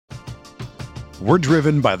We're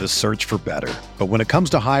driven by the search for better. But when it comes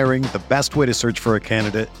to hiring, the best way to search for a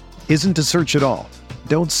candidate isn't to search at all.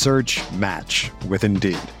 Don't search, match with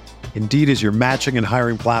Indeed. Indeed is your matching and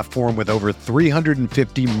hiring platform with over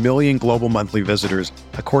 350 million global monthly visitors,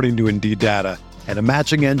 according to Indeed data, and a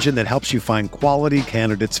matching engine that helps you find quality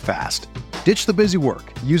candidates fast. Ditch the busy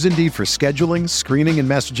work. Use Indeed for scheduling, screening, and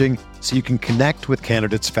messaging so you can connect with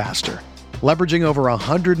candidates faster. Leveraging over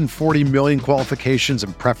 140 million qualifications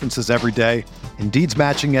and preferences every day, Indeed's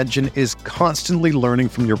matching engine is constantly learning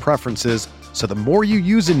from your preferences, so the more you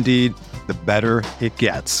use Indeed, the better it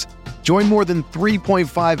gets. Join more than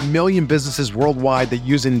 3.5 million businesses worldwide that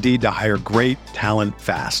use Indeed to hire great talent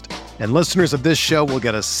fast. And listeners of this show will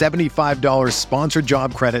get a $75 sponsored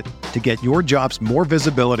job credit to get your jobs more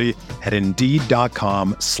visibility at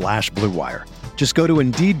Indeed.com/Blue Wire. Just go to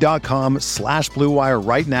Indeed.com/Blue Wire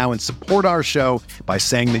right now and support our show by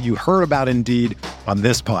saying that you heard about Indeed on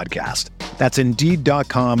this podcast. That's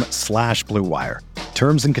Indeed.com/Blue Wire.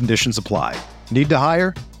 Terms and conditions apply. Need to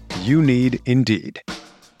hire? You need Indeed.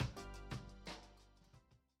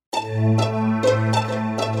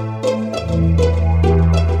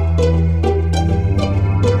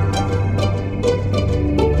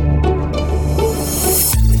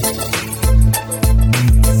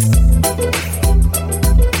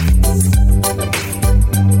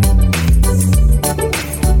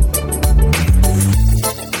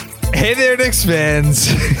 Hey there, Knicks fans.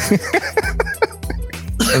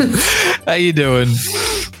 How you doing?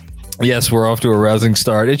 Yes, we're off to a rousing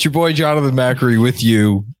start. It's your boy, Jonathan Macri, with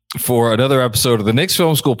you for another episode of the Knicks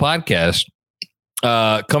Film School podcast,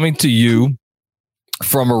 coming to you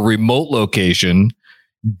from a remote location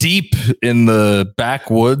deep in the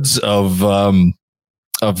backwoods of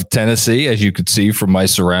Tennessee, as you could see from my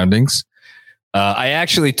surroundings. I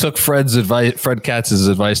actually took Fred Katz's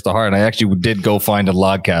advice to heart, and I actually did go find a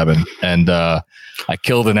log cabin, and I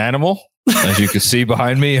killed an animal, as you can see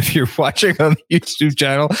behind me if you're watching on the YouTube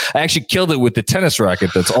channel. I actually killed it with the tennis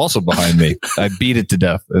racket that's also behind me. I beat it to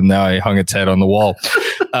death, and now I hung its head on the wall.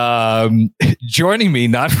 Joining me,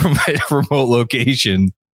 not from a remote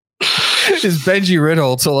location, is Benjy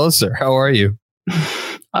Ritholtz. Hello, sir. How are you?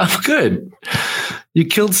 I'm good. You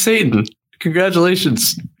killed Satan.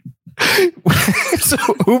 Congratulations. So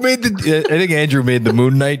who made the I think Andrew made the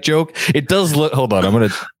Moon Knight joke. It does look, hold on, I'm going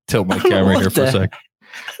to tilt my camera here for a sec.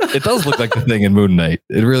 It does look like the thing in Moon Knight.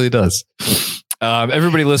 It really does.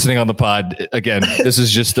 Everybody listening on the pod, again, this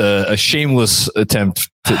is just a shameless attempt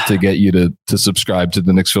to get you to subscribe to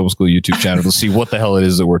the Knicks Film School YouTube channel to see what the hell it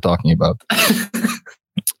is that we're talking about.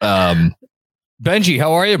 Benjy,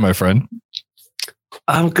 how are you, my friend?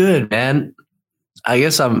 I'm good, man. I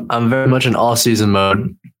guess I'm very much in all season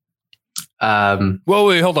mode. Well,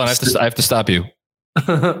 wait, hold on. I have to stop you.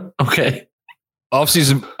 Okay. Off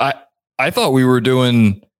season. I thought we were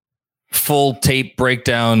doing full tape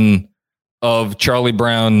breakdown of Charlie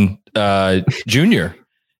Brown Jr.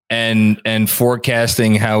 and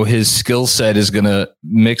forecasting how his skill set is going to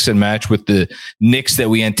mix and match with the Knicks that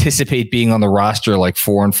we anticipate being on the roster like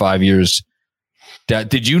 4 and 5 years.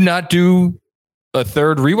 Did you not do a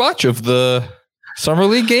third rewatch of the Summer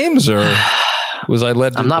League games, or was I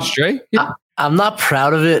led astray? Yeah. I'm not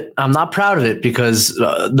proud of it. I'm not proud of it because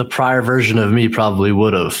the prior version of me probably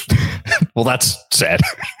would have. Well, that's sad.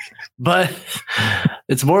 But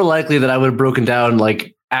it's more likely that I would have broken down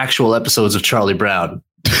like actual episodes of Charlie Brown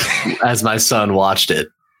as my son watched it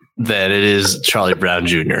than it is Charlie Brown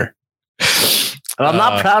Jr. And I'm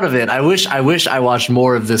not proud of it. I wish I watched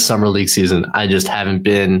more of this Summer League season. I just haven't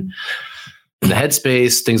been in the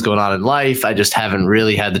headspace, things going on in life. I just haven't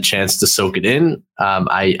really had the chance to soak it in.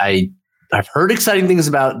 I've heard exciting things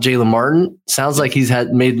about Jalen Martin. Sounds like he's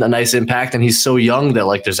made a nice impact, and he's so young that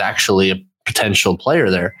like there's actually a potential player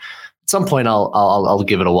there. At some point, I'll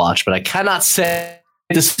give it a watch, but I cannot say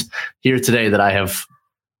this here today that I have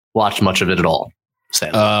watched much of it at all.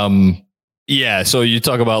 Sadly. Yeah. So you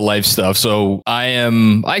talk about life stuff. So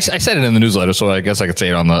I said it in the newsletter, so I guess I could say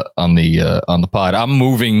it on the pod. I'm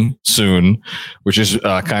moving soon, which is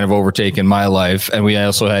kind of overtaken my life. And we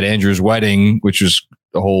also had Andrew's wedding, which was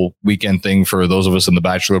the whole weekend thing for those of us in the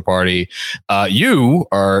bachelor party. You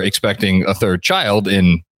are expecting a third child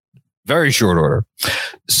in very short order.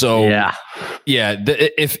 So yeah.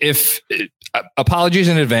 If apologies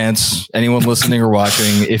in advance, anyone listening or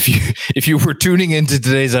watching, if you were tuning into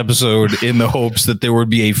today's episode in the hopes that there would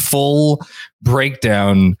be a full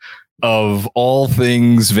breakdown of all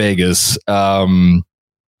things Vegas, I'm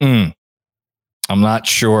not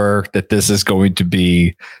sure that this is going to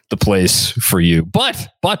be the place for you. But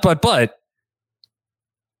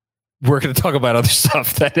we're going to talk about other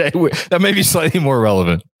stuff that may be slightly more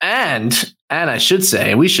relevant. And I should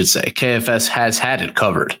say, we should say, KFS has had it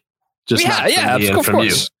covered. Just not from me and from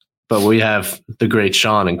you. But we have the great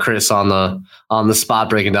Sean and Chris on the spot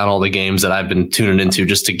breaking down all the games that I've been tuning into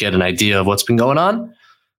just to get an idea of what's been going on.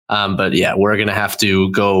 But yeah, we're going to have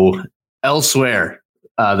to go elsewhere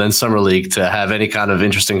than Summer League to have any kind of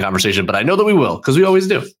interesting conversation. But I know that we will, because we always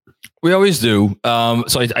do. We always do.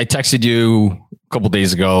 So I texted you a couple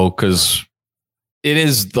days ago because it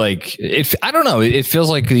is like, I don't know. It feels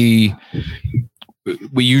like we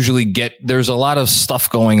usually get, there's a lot of stuff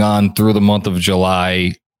going on through the month of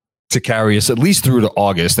July to carry us at least through to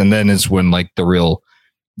August. And then is when like the real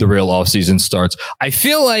off season starts. I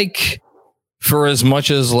feel like for as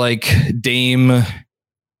much as like Dame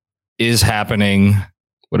is happening,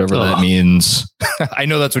 whatever that means, I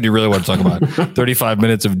know that's what you really want to talk about. 35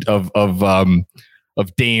 minutes of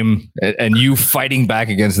Dame and you fighting back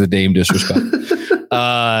against the Dame disrespect.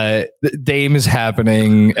 Dame is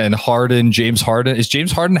happening, and James Harden. Is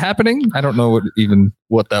James Harden happening? I don't know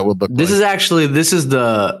what that would look like. This is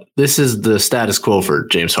the status quo for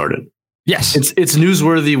James Harden. Yes. It's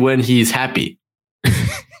newsworthy when he's happy.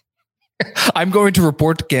 I'm going to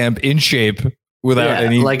report to camp in shape without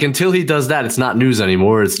any, like, until he does that, it's not news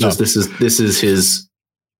anymore. It's just this is his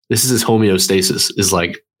homeostasis, is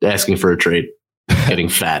like asking for a trade, getting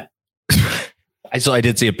fat. I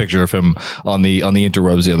did see a picture of him on the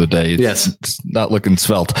interwebs the other day. It's not looking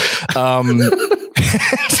svelte.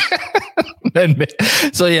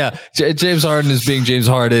 So yeah, James Harden is being James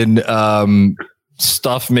Harden.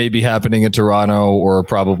 Stuff may be happening in Toronto, or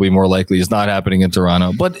probably more likely is not happening in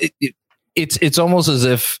Toronto. But it's almost as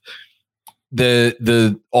if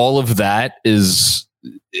the all of that is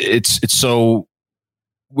it's so.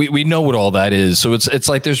 We know what all that is. So it's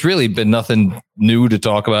like there's really been nothing new to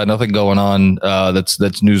talk about, nothing going on that's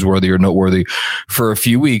newsworthy or noteworthy for a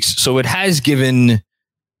few weeks. So it has given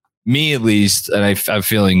me, at least, and I'm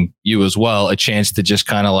feeling you as well, a chance to just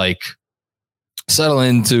kind of like settle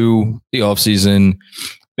into the offseason,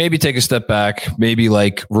 maybe take a step back, maybe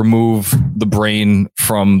like remove the brain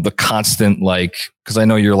from the constant, like, because I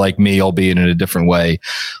know you're like me, albeit in a different way,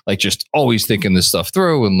 like just always thinking this stuff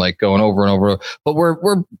through and like going over and over. But we're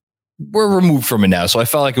removed from it now. So I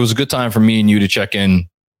felt like it was a good time for me and you to check in.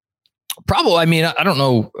 Probably, I mean, I don't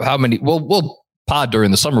know how many, we'll pod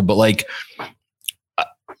during the summer, but like,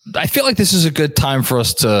 I feel like this is a good time for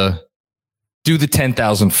us to do the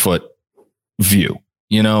 10,000 foot view,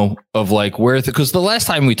 you know, of like where, because the last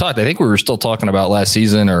time we talked, I think we were still talking about last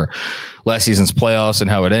season or last season's playoffs and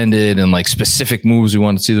how it ended and like specific moves we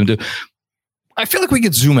wanted to see them do. I feel like we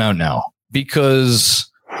could zoom out now because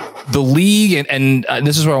the league, and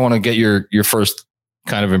this is where I want to get your first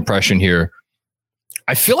kind of impression here.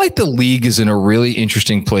 I feel like the league is in a really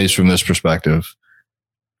interesting place from this perspective.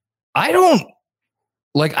 I don't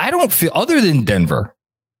feel, other than Denver,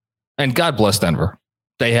 and God bless Denver,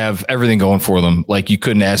 they have everything going for them. Like you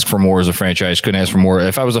couldn't ask for more as a franchise, couldn't ask for more.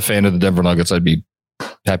 If I was a fan of the Denver Nuggets, I'd be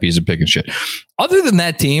happy as a pig and shit. Other than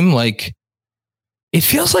that team, like it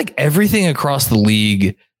feels like everything across the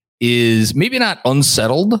league is maybe not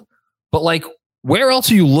unsettled, but like where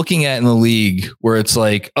else are you looking at in the league where it's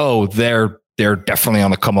like, oh, they're definitely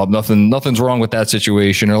on the come up. Nothing's wrong with that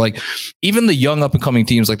situation. Or like even the young up and coming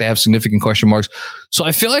teams, like they have significant question marks. So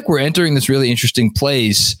I feel like we're entering this really interesting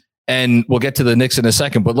place. And we'll get to the Knicks in a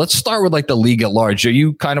second, but let's start with like the league at large. Are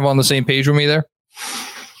you kind of on the same page with me there?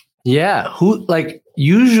 Yeah.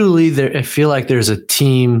 Usually I feel like there's a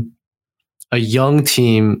young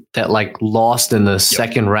team that like lost in the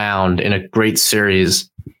second round in a great series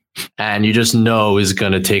and you just know is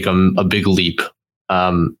going to take a big leap.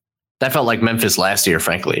 That felt like Memphis last year,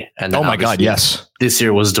 frankly. And oh my God, yes. This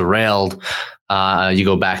year was derailed. You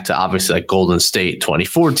go back to obviously like Golden State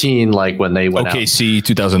 2014, like when they went OKC out.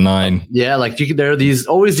 2009. Yeah, like there are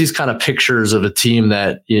always these kind of pictures of a team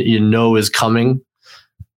that you know is coming,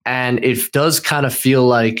 and it does kind of feel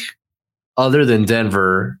like, other than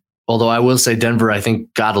Denver, although I will say Denver, I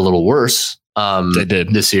think got a little worse. They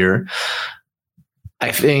did this year.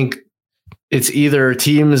 I think it's either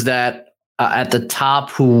teams that at the top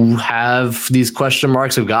who have these question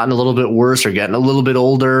marks have gotten a little bit worse or getting a little bit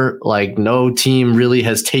older. Like no team really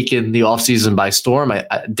has taken the offseason by storm.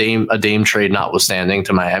 A Dame trade notwithstanding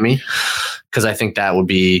to Miami, because I think that would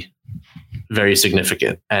be very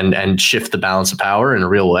significant and shift the balance of power in a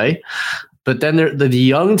real way. But then the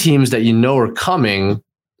young teams that you know are coming,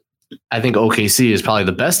 I think OKC is probably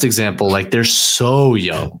the best example. Like they're so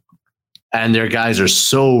young. and their guys are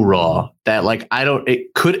so raw that like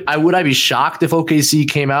would I be shocked if OKC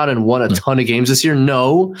came out and won a ton of games this year?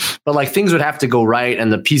 No, but like things would have to go right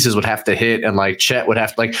and the pieces would have to hit, and like Chet would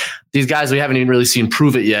have to, like these guys we haven't even really seen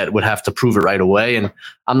prove it yet would have to prove it right away, and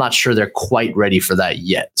I'm not sure they're quite ready for that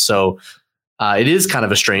yet. So it is kind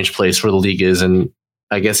of a strange place where the league is, and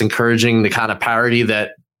I guess encouraging the kind of parity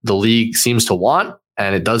that the league seems to want,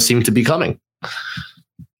 and it does seem to be coming.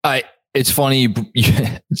 It's funny.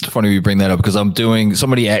 It's funny you bring that up because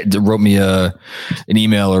somebody wrote me an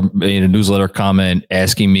email or made a newsletter comment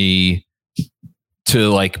asking me to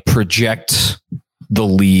like project the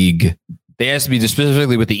league. They asked me to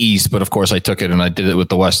specifically with the East, but of course I took it and I did it with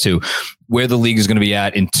the West too, where the league is going to be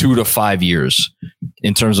at in 2 to 5 years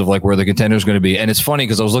in terms of like where the contender is going to be. And it's funny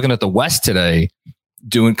because I was looking at the West today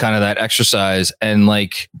doing kind of that exercise, and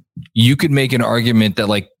like you could make an argument that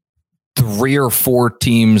like 3 or 4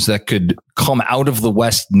 teams that could come out of the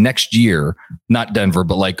West next year, not Denver,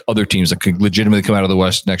 but like other teams that could legitimately come out of the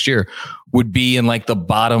West next year would be in like the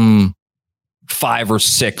bottom 5 or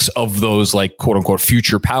 6 of those like quote unquote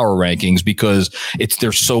future power rankings, because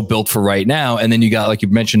they're so built for right now. And then you got, like you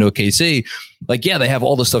mentioned, OKC, like, yeah, they have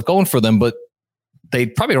all this stuff going for them, but they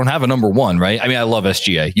probably don't have a number one, right? I mean, I love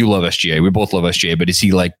SGA. You love SGA. We both love SGA, but is he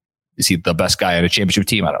the best guy on a championship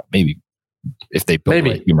team? I don't know. Maybe. If they build the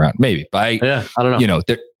right team around, maybe. But I don't know. You know,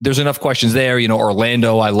 there's enough questions there. You know,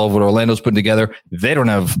 Orlando, I love what Orlando's putting together. They don't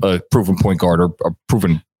have a proven point guard or a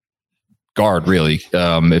proven guard, really.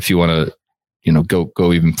 If you want to, you know,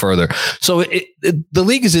 go even further. So the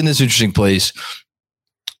league is in this interesting place,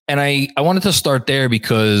 and I wanted to start there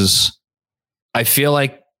because I feel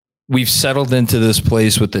like we've settled into this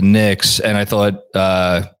place with the Knicks, and I thought.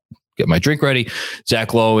 Get my drink ready.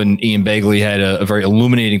 Zach Lowe and Ian Begley had a very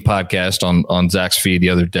illuminating podcast on Zach's feed the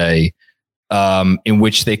other day, in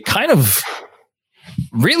which they kind of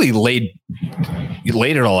really laid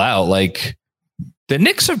it all out. Like the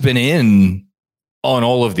Knicks have been in on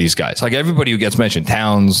all of these guys, like everybody who gets mentioned: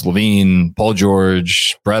 Towns, Levine, Paul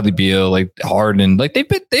George, Bradley Beal, like Harden. Like they've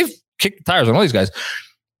kicked the tires on all these guys,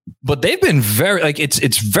 but they've been very like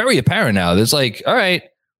it's very apparent now. It's like, all right,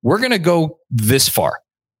 we're gonna go this far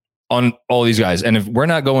on all these guys. And if we're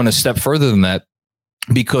not going a step further than that,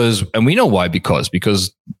 and we know why, because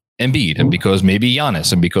Embiid, and because maybe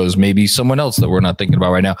Giannis, and because maybe someone else that we're not thinking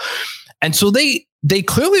about right now. And so they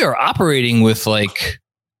clearly are operating with like,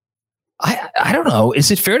 I don't know. Is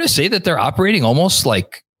it fair to say that they're operating almost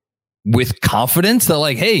like with confidence that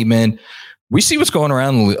like, hey man, we see what's going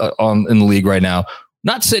around in the league right now.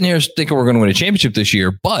 Not sitting here thinking we're going to win a championship this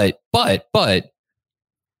year, but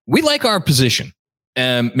we like our position.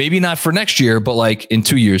 Maybe not for next year, but like in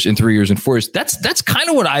 2 years, in 3 years, in 4 years. That's kind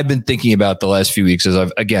of what I've been thinking about the last few weeks as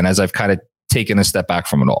I've kind of taken a step back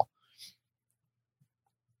from it all.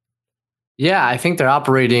 Yeah, I think they're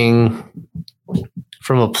operating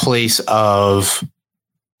from a place of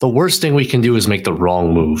the worst thing we can do is make the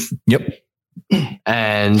wrong move. Yep.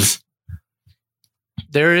 And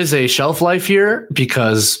there is a shelf life here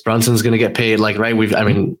because Brunson's going to get paid. Like, right.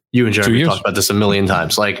 You and Jeremy talked about this a million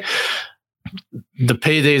times. Like, the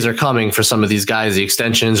paydays are coming for some of these guys. The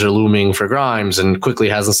extensions are looming for Grimes, and Quickly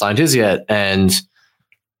hasn't signed his yet. And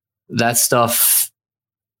that stuff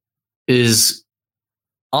is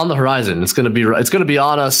on the horizon. It's going to be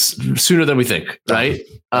on us sooner than we think. Right.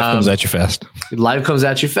 Life comes at you fast. Life comes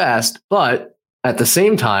at you fast. But at the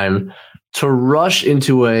same time, to rush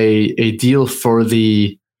into a deal for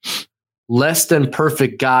the less than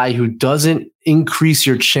perfect guy who doesn't increase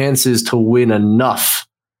your chances to win enough,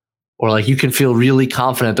 or like you can feel really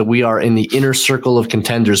confident that we are in the inner circle of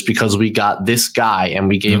contenders because we got this guy and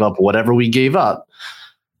we gave up whatever we gave up.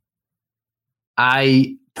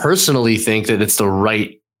 I personally think that it's the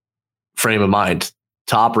right frame of mind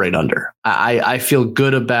to operate under. I feel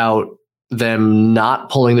good about them not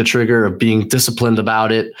pulling the trigger, of being disciplined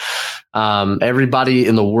about it. Everybody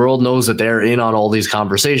in the world knows that they're in on all these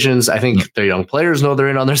conversations. I think their young players know they're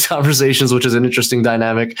in on those conversations, which is an interesting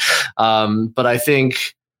dynamic. But I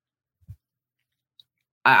think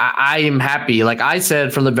I am happy. Like I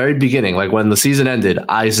said from the very beginning, like when the season ended,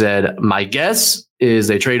 I said, my guess is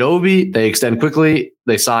they trade Obi, they extend Quickly,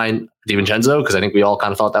 they sign DiVincenzo, because I think we all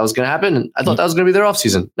kind of thought that was going to happen. And I thought that was going to be their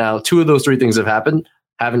offseason. Now, 2 of those 3 things have happened.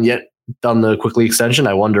 Haven't yet done the Quickly extension.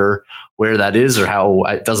 I wonder where that is, or how.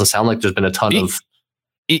 It doesn't sound like there's been a ton of.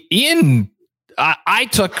 Ian, I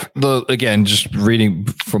took again, just reading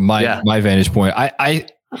from my vantage point.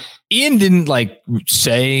 Ian didn't like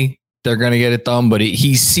say they're going to get it done, but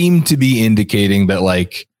he seemed to be indicating that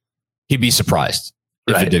like he'd be surprised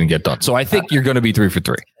if it didn't get done. So I think you're going to be 3 for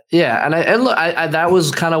 3. Yeah, and look, that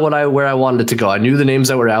was kind of where I wanted it to go. I knew the names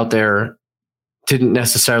that were out there. didn't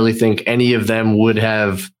necessarily think any of them would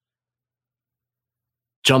have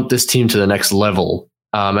jumped this team to the next level.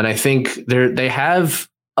 And I think they have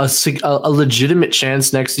a legitimate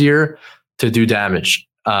chance next year to do damage,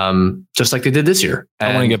 just like they did this year.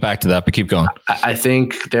 And I want to get back to that, but keep going. I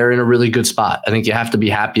think they're in a really good spot. I think you have to be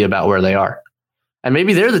happy about where they are. And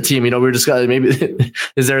maybe they're the team, we were discussing, maybe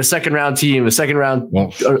is there a second round team,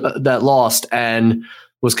 that lost and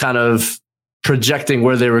was kind of projecting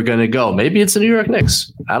where they were going to go. Maybe it's the New York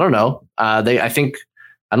Knicks. I don't know. I think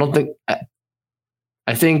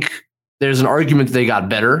there's an argument that they got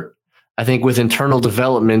better. I think with internal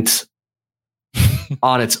development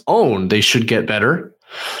on its own, they should get better.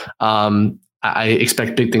 I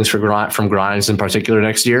expect big things from Grimes in particular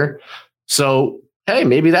next year. So, hey,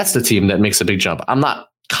 maybe that's the team that makes a big jump. I'm not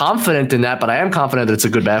confident in that, but I am confident that it's a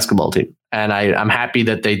good basketball team. And I'm happy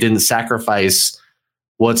that they didn't sacrifice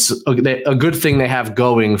what's a good thing they have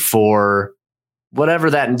going for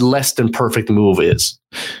whatever that less than perfect move is.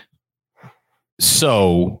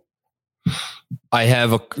 So I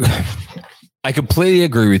completely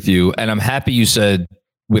agree with you. And I'm happy you said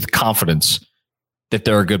with confidence that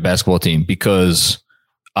they're a good basketball team, because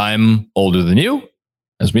I'm older than you,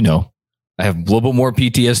 as we know. I have a little bit more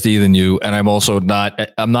PTSD than you. And I'm also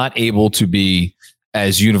I'm not able to be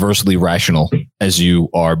as universally rational as you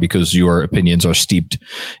are, because your opinions are steeped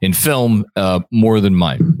in film more than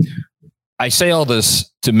mine. I say all this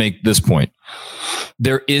to make this point.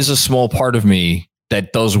 There is a small part of me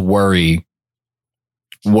that does worry,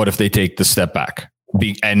 what if they take the step back?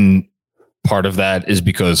 And part of that is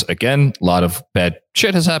because, again, a lot of bad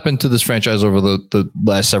shit has happened to this franchise over the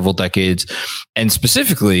last several decades. And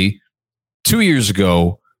specifically, 2 years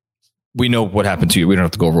ago, we know what happened to you. We don't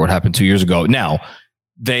have to go over what happened 2 years ago. Now,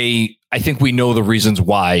 I think we know the reasons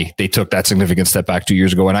why they took that significant step back 2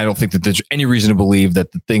 years ago. And I don't think that there's any reason to believe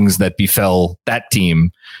that the things that befell that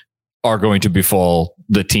team are going to befall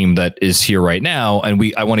the team that is here right now.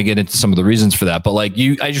 And I want to get into some of the reasons for that. But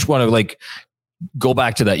I just want to go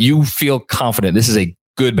back to that. You feel confident this is a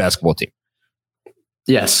good basketball team?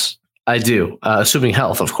 Yes, I do. Assuming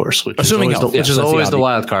health, of course, which is always the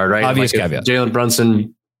wild card, right? Obvious caveat. Jalen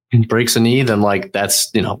Brunson breaks a knee, then that's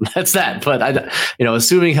that. But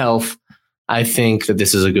assuming health, I think that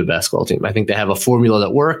this is a good basketball team. I think they have a formula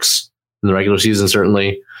that works in the regular season.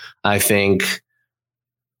 Certainly, I think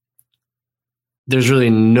there's really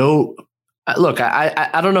no look.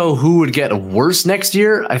 I don't know who would get worse next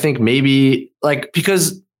year. I think maybe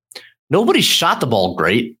because nobody shot the ball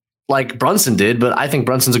great like Brunson did, but I think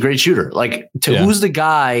Brunson's a great shooter. Who's the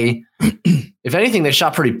guy? If anything, they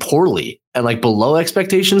shot pretty poorly and below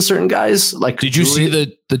expectations. Certain guys Did you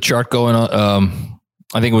see the chart going on?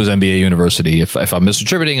 I think it was NBA University. If I'm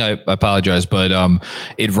misattributing, I apologize, but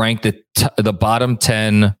it ranked the bottom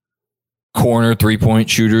 10 corner 3-point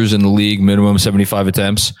shooters in the league, minimum 75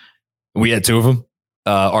 attempts. We had two of them,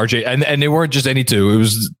 RJ, and they weren't just any two. It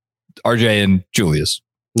was RJ and Julius.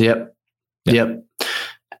 Yep.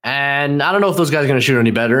 And I don't know if those guys are going to shoot any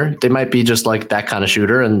better. They might be just that kind of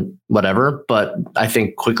shooter and whatever, but I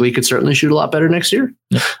think Quickly could certainly shoot a lot better next year.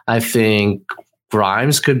 Yeah. I think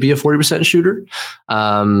Grimes could be a 40% shooter.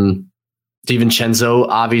 DiVincenzo,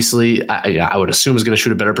 obviously, I would assume is going to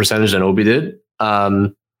shoot a better percentage than Obi did.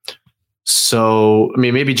 So,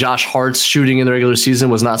 maybe Josh Hart's shooting in the regular season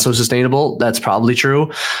was not so sustainable. That's probably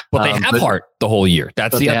true. But they have Hart the whole year.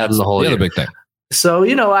 That's the other big thing. So,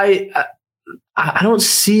 I don't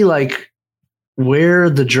see where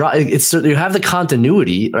the draw. It's you have the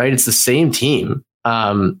continuity, right? It's the same team.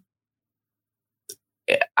 I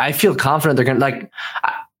feel confident they're gonna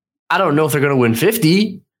I don't know if they're gonna win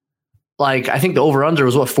 50. I think the over under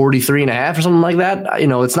was 43.5 or something like that.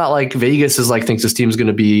 It's not like Vegas is thinks this team's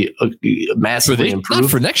gonna be massively improved.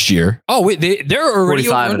 Not for next year. Oh wait, they're already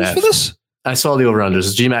 45.5 for this. I saw the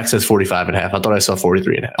over-unders. GMAX says 45.5. I thought I saw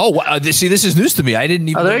 43.5. Oh, wow. See, this is news to me. I didn't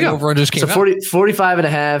even know the over-unders came out.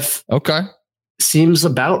 45.5. Okay. Seems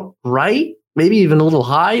about right. Maybe even a little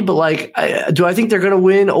high. But do I think they're going to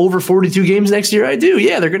win over 42 games next year? I do.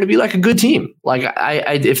 Yeah, they're going to be a good team.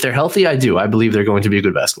 If they're healthy, I do. I believe they're going to be a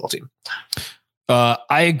good basketball team. I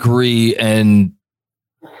agree. And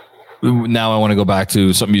now I want to go back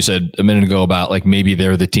to something you said a minute ago about maybe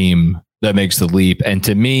they're the team that makes the leap. And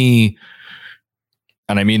to me,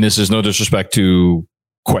 and I mean, this is no disrespect to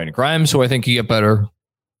Quentin Grimes, who I think could get better,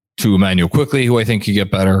 to Emmanuel Quickly, who I think could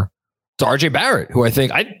get better, to RJ Barrett, who I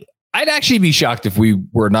think I'd actually be shocked if we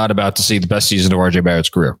were not about to see the best season of RJ Barrett's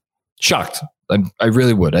career. Shocked. I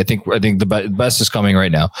really would. I think the best is coming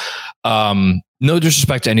right now. No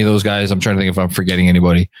disrespect to any of those guys. I'm trying to think if I'm forgetting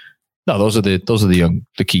anybody. No, those are the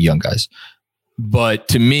key young guys. But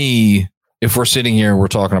to me, if we're sitting here, we're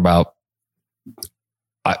talking about,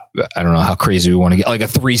 I don't know how crazy we want to get, like a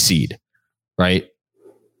 3 seed, right?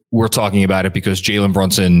 We're talking about it because Jalen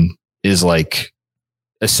Brunson is like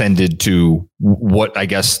ascended to what, I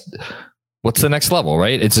guess, what's the next level,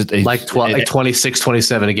 right? It's like 26,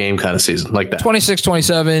 27 a game kind of season, like that. 26,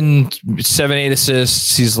 27, 7-8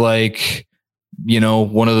 assists. He's like,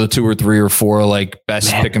 one of the 2 or 3 or 4 like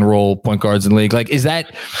best pick and roll point guards in the league. Like, is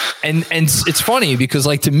that, and it's funny because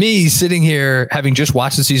like to me, sitting here having just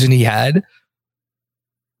watched the season he had,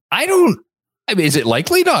 is it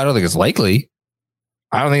likely? No, I don't think it's likely.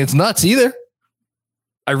 I don't think it's nuts either.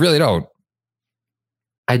 I really don't.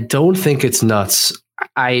 I don't think it's nuts.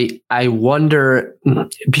 I wonder,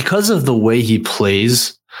 because of the way he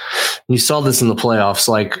plays, you saw this in the playoffs,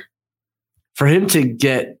 like for him to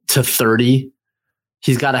get to 30,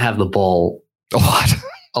 he's got to have the ball a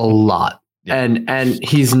lot. Yeah. And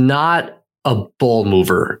he's not a ball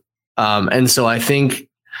mover. And so I think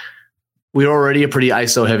we're already a pretty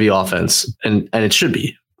ISO heavy offense, and it should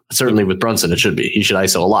be. Certainly with Brunson, it should be. He should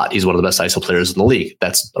ISO a lot. He's one of the best ISO players in the league.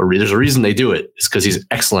 There's a reason they do it. It's because he's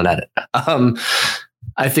excellent at it.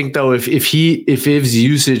 I think though, if his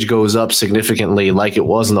usage goes up significantly, like it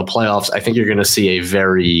was in the playoffs, I think you're going to see a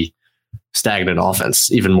very stagnant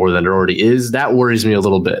offense, even more than it already is. That worries me a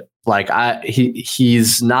little bit. Like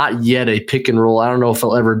he's not yet a pick and roll. I don't know if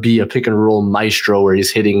he'll ever be a pick and roll maestro where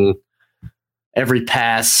he's hitting every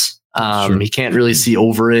pass. Sure. He can't really see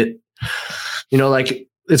over it. Like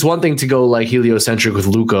it's one thing to go like heliocentric with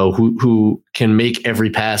Luka, who can make every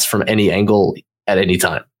pass from any angle at any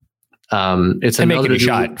time. It's another making a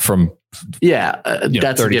shot from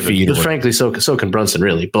that's 30 feet. Because frankly, so can Brunson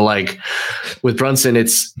really. But like with Brunson,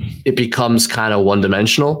 it becomes kind of one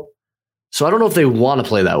dimensional. So I don't know if they want to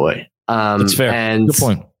play that way. That's fair. And good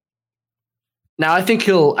point. Now I think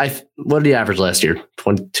what did he average last year?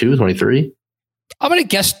 22, 23? I'm going to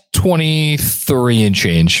guess 23 and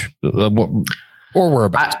change. Or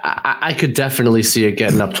whereabouts. I could definitely see it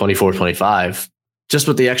getting up 24, 25, just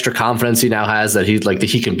with the extra confidence he now has that he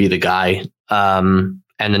can be the guy. And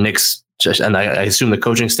the Knicks, and I assume the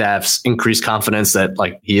coaching staff's increased confidence that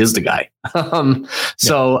like he is the guy.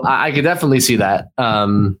 So I could definitely see that.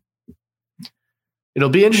 It'll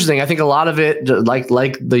be interesting. I think a lot of it,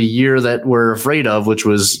 like the year that we're afraid of, which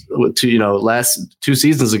was last 2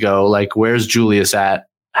 seasons ago, like where's Julius at?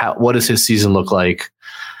 What does his season look like?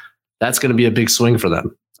 That's going to be a big swing for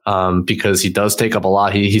them because he does take up a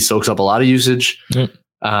lot. He soaks up a lot of usage,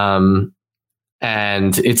 and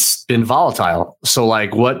it's been volatile. So,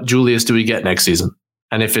 like, what Julius do we get next season?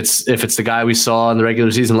 And if it's the guy we saw in the regular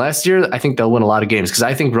season last year, I think they'll win a lot of games because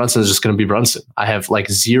I think Brunson is just going to be Brunson. I have like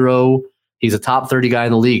zero. He's a top 30 guy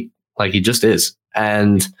in the league, like he just is.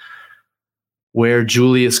 And where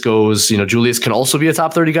Julius goes, Julius can also be a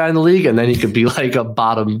top 30 guy in the league, and then he could be like a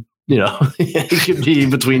bottom. He could be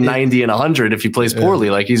between 90 and 100 if he plays poorly.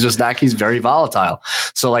 Like he's very volatile.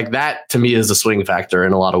 So like that to me is the swing factor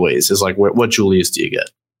in a lot of ways. Is like what Julius do you get?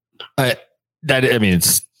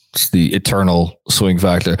 It's the eternal swing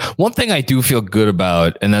factor. One thing I do feel good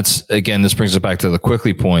about, and that's again, this brings us back to the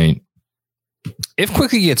Quickly point. If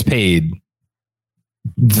Quickly gets paid,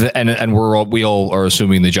 and we all are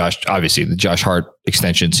assuming the Josh Hart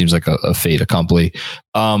extension seems like a fait accompli.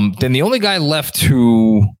 Then the only guy left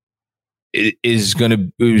who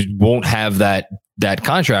won't have that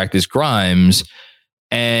contract is Grimes.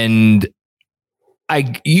 And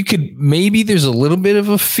there's a little bit of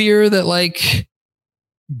a fear that like,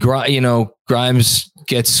 Grimes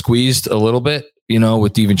gets squeezed a little bit,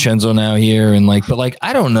 with DiVincenzo now here. And like, but like,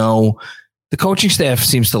 I don't know, the coaching staff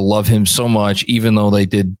seems to love him so much, even though they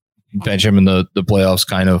did bench him in the playoffs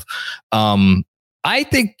kind of. I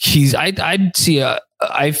think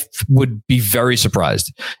I would be very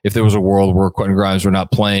surprised if there was a world where Quentin Grimes were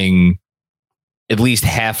not playing at least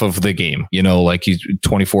half of the game, like he's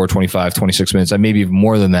 24, 25, 26 minutes, and maybe even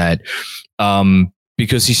more than that.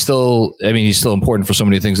 Because he's still important for so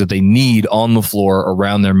many things that they need on the floor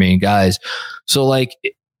around their main guys. So like,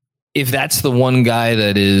 if that's the one guy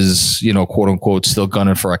that is, quote unquote, still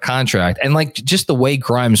gunning for a contract, and like just the way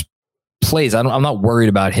Grimes plays, I'm not worried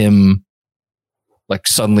about him like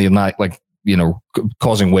suddenly not like,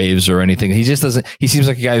 causing waves or anything. He seems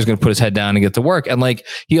like a guy who's going to put his head down and get to work. And like,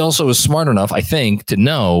 he also is smart enough, I think, to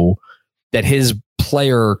know that his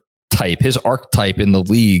player type, his archetype in the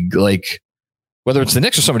league, like whether it's the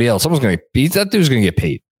Knicks or somebody else, that dude's going to get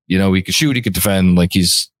paid. He could shoot, he could defend, like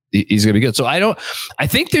he's going to be good. So I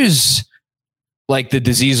think there's like the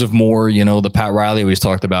disease of more, the Pat Riley always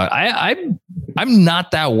talked about. I'm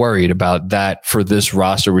not that worried about that for this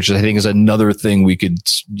roster, which I think is another thing we could,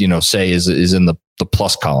 say is in the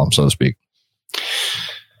plus column, so to speak.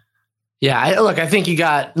 Yeah, I think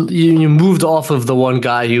you moved off of the one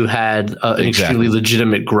guy who had an extremely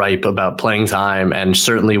legitimate gripe about playing time, and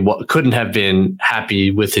certainly couldn't have been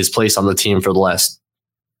happy with his place on the team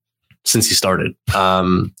since he started.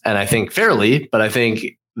 And I think fairly, but I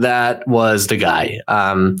think that was the guy.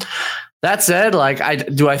 That said,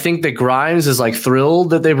 I think that Grimes is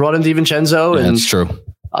thrilled that they brought in DiVincenzo, and that's true.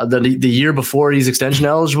 The year before he's extension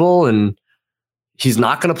eligible, and he's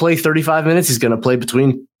not going to play 35 minutes. He's going to play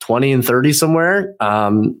between 20 and 30 somewhere.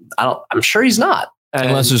 I'm sure he's not.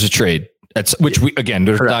 Unless there's a trade. There's not going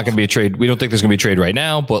to be a trade. We don't think there's going to be a trade right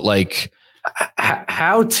now, but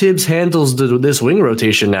how Tibbs handles this wing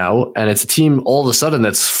rotation now, and it's a team all of a sudden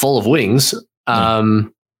that's full of wings,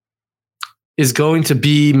 is going to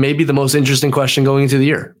be maybe the most interesting question going into the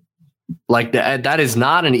year. That is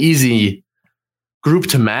not an easy group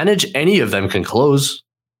to manage. Any of them can close.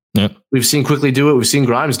 Yep. We've seen Quickly do it. We've seen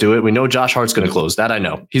Grimes do it. We know Josh Hart's going to close. That I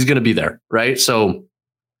know. He's going to be there, right? So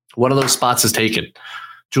one of those spots is taken.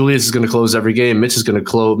 Julius is going to close every game. Mitch is going to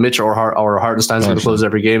close. Mitch or Hartenstein is going to close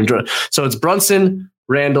every game. So it's Brunson,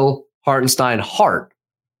 Randall, Hartenstein, Hart.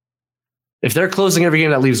 If they're closing every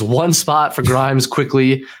game, that leaves one spot for Grimes,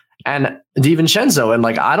 Quickly, and DiVincenzo. And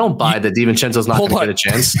I don't buy that DiVincenzo's not going to get a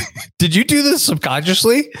chance. Did you do this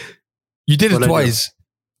subconsciously? You did it twice.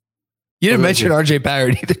 You didn't mention RJ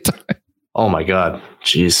Barrett either time. Oh my God.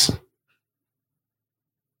 Jeez.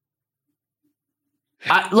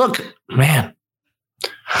 Look, man.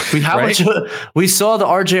 We saw the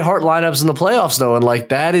RJ Hart lineups in the playoffs though, and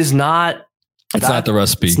that is not. It's not the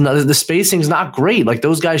recipe. The spacing's not great.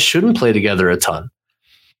 Those guys shouldn't play together a ton.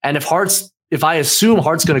 And if I assume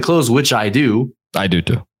Hart's going to close, which I do. I do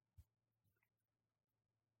too.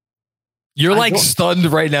 You're stunned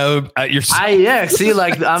right now at your. See,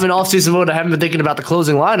 I'm in off-season mode. I haven't been thinking about the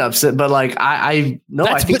closing lineups, but I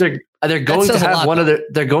think they're going to have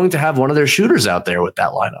they're going to have one of their shooters out there with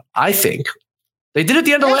that lineup. I think they did at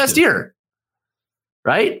the end of last year,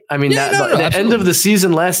 right? I mean, the end of the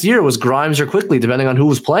season last year was Grimes or Quickly, depending on who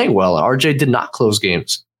was playing well. RJ did not close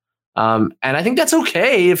games, and I think that's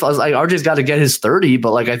okay. If RJ's got to get his 30,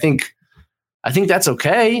 but I think that's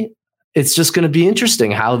okay. It's just going to be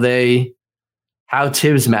interesting how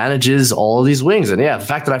Tibbs manages all of these wings. And the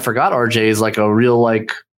fact that I forgot RJ is a real,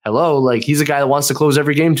 he's a guy that wants to close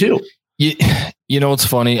every game too. You know, what's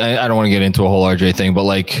funny. I don't want to get into a whole RJ thing, but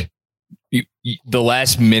the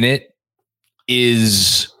last minute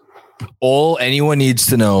is all anyone needs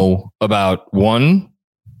to know about. One,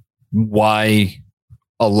 why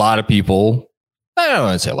a lot of people, I don't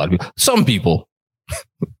want to say a lot of people, some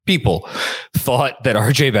people thought that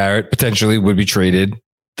RJ Barrett potentially would be traded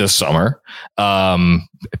this summer,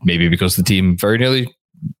 maybe because the team very nearly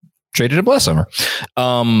traded him last summer.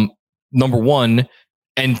 Number one,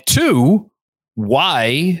 and two,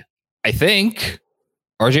 why I think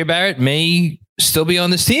RJ Barrett may still be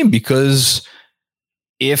on this team, because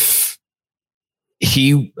if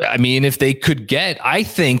they could get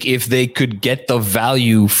the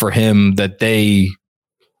value for him that they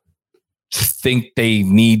think they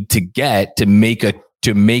need to get to make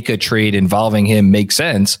a trade involving him make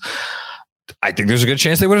sense, I think there's a good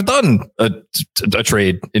chance they would have done a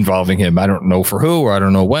trade involving him. I don't know for who, or I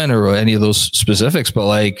don't know when, or any of those specifics,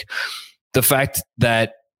 but the fact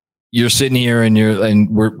that you're sitting here and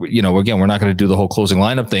we're not going to do the whole closing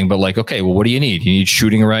lineup thing, but okay, well, what do you need? You need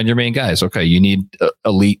shooting around your main guys. Okay. You need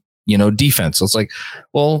elite, defense. So it's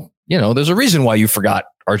well, there's a reason why you forgot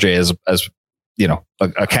RJ as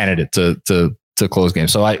a candidate to close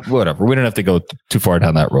games. So whatever. We don't have to go too far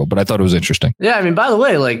down that road, but I thought it was interesting. Yeah. I mean, by the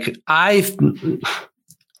way,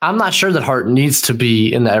 I'm not sure that Hart needs to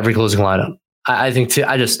be in the every closing lineup. I think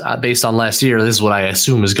based on last year, this is what I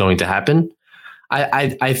assume is going to happen.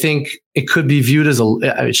 I think it should be viewed as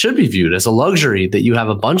a luxury that you have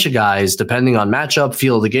a bunch of guys, depending on matchup,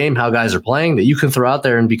 feel of the game, how guys are playing, that you can throw out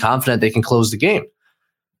there and be confident they can close the game.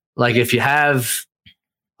 If you have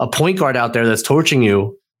a point guard out there that's torching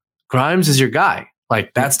you, Grimes is your guy.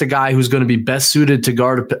 That's the guy who's going to be best suited to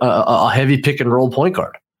guard a heavy pick and roll point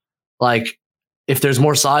guard. If there's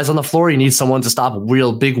more size on the floor, you need someone to stop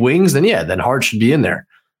real big wings, then Hart should be in there.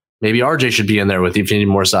 Maybe RJ should be in there with you if you need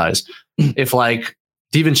more size. If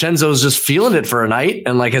DiVincenzo's just feeling it for a night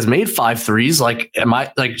and has made 5 threes,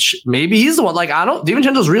 maybe he's the one.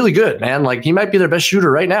 DiVincenzo's really good, man. He might be their best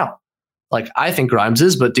shooter right now. I think Grimes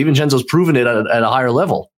is, but DiVincenzo's proven it at a higher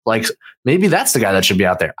level. Maybe that's the guy that should be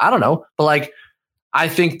out there. I don't know. But I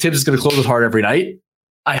think Tibbs is going to close with Hart every night.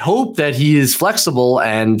 I hope that he is flexible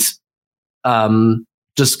and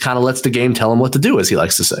just kind of lets the game tell him what to do, as he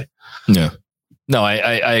likes to say. Yeah. No,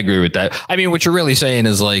 I agree with that. I mean, what you're really saying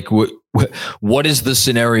is like, what is the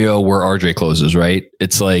scenario where RJ closes, right?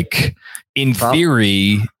 It's like, in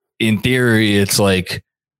theory, it's like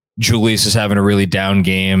Julius is having a really down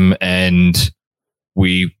game and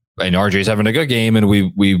RJ's having a good game, and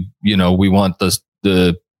we want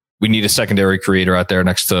we need a secondary creator out there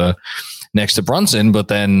next to Brunson, but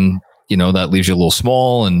then, that leaves you a little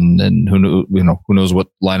small, and who knows what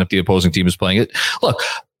lineup the opposing team is playing it. Look,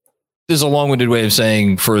 there's a long-winded way of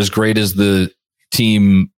saying, for as great as the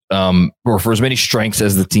team, or for as many strengths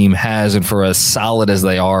as the team has, and for as solid as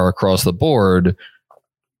they are across the board,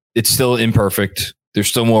 it's still imperfect. There's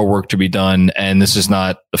still more work to be done, and this is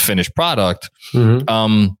not a finished product.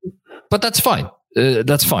 Mm-hmm. But that's fine.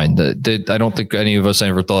 That's fine. I don't think any of us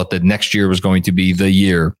ever thought that next year was going to be the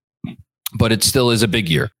year, but it still is a big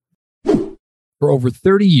year. For over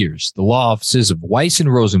 30 years, the law offices of Weiss and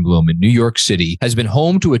Rosenblum in New York City has been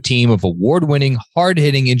home to a team of award-winning,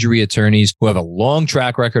 hard-hitting injury attorneys who have a long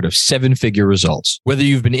track record of seven-figure results. Whether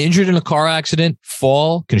you've been injured in a car accident,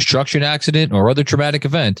 fall, construction accident, or other traumatic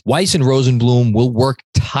event, Weiss and Rosenblum will work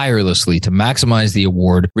tirelessly to maximize the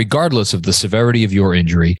award regardless of the severity of your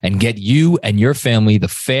injury and get you and your family the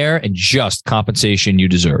fair and just compensation you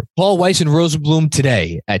deserve. Call Weiss and Rosenblum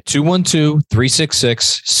today at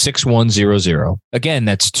 212-366-6100. Again,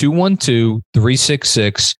 that's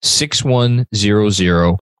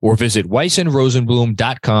 212-366-6100, or visit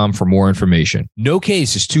weissandrosenblum.com for more information. No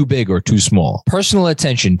case is too big or too small. Personal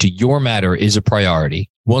attention to your matter is a priority.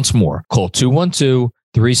 Once more, call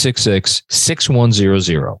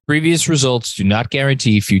 212-366-6100. Previous results do not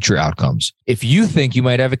guarantee future outcomes. If you think you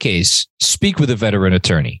might have a case, speak with a veteran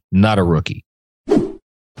attorney, not a rookie.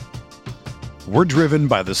 We're driven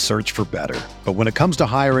by the search for better. But when it comes to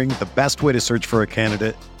hiring, the best way to search for a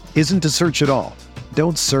candidate isn't to search at all.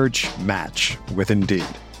 Don't search, match with Indeed.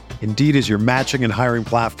 Indeed is your matching and hiring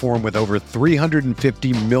platform with over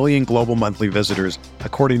 350 million global monthly visitors,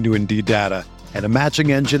 according to Indeed data, and a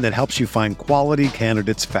matching engine that helps you find quality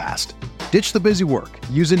candidates fast. Ditch the busy work.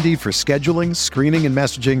 Use Indeed for scheduling, screening, and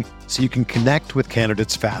messaging so you can connect with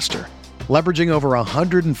candidates faster. Leveraging over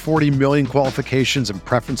 140 million qualifications and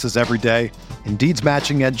preferences every day, Indeed's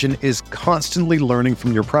matching engine is constantly learning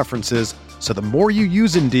from your preferences, so the more you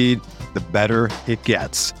use Indeed, the better it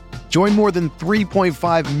gets. Join more than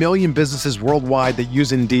 3.5 million businesses worldwide that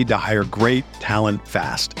use Indeed to hire great talent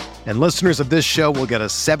fast. And listeners of this show will get a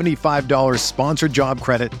 $75 sponsored job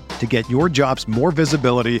credit to get your jobs more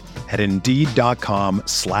visibility at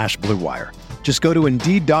Indeed.com/Blue Wire. Just go to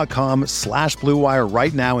Indeed.com/Blue Wire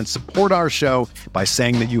right now and support our show by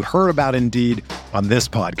saying that you heard about Indeed on this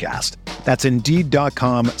podcast. That's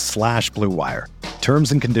Indeed.com/Blue Wire.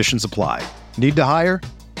 Terms and conditions apply. Need to hire?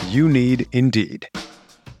 You need Indeed.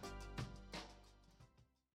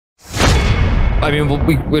 I mean,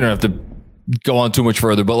 we don't have to go on too much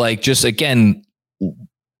further, but like, just again,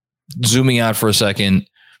 zooming out for a second,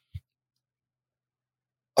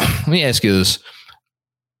 let me ask you this.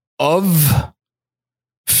 Of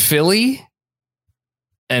Philly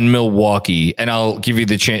and Milwaukee, and I'll give you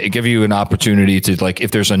the chance, give you an opportunity to, like,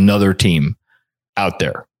 if there's another team out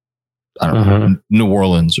there, I don't know, New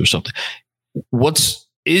Orleans or something. What's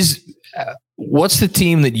the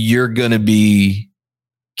team that you're going to be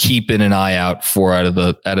keeping an eye out for out of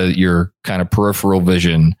your kind of peripheral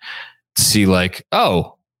vision to see, like,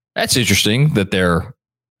 oh, that's interesting that they're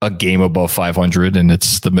a game above 500 and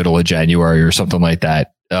it's the middle of January or something like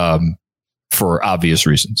that, for obvious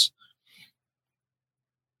reasons?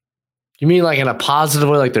 You mean like in a positive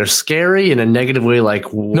way, like they're scary, in a negative way,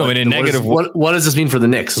 like what, no, in a negative way. What does this mean for the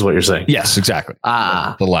Knicks is what you're saying? Yes, exactly.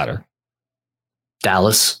 The latter.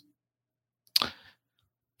 Dallas.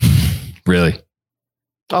 Really?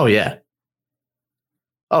 Oh yeah.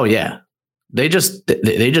 They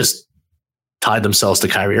just tied themselves to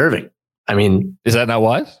Kyrie Irving. I mean, is that not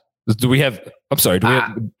wise? Do we have? I'm sorry. Do we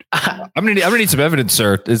have? I'm gonna need some evidence,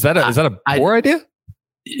 sir. Is that a poor idea?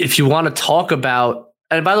 If you want to talk about,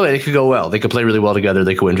 and by the way, they could go well. They could play really well together.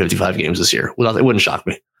 They could win 55 games this year. Well, it wouldn't shock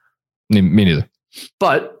me. Me neither.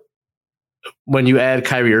 But when you add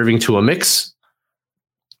Kyrie Irving to a mix,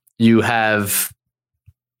 you have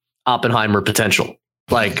Oppenheimer potential.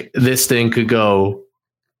 Like, this thing could go,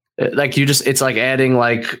 like, it's like adding,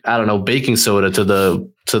 like, I don't know, baking soda to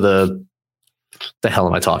the hell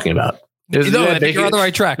am I talking about? I think you're on the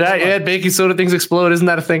right track. Yeah, baking soda, things explode. Isn't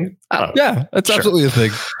that a thing? I don't know. Yeah, that's absolutely a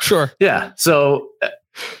thing. Sure. Yeah. So,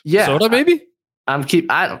 yeah. Soda, maybe?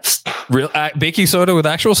 Real baking soda with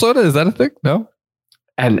actual soda? Is that a thing? No.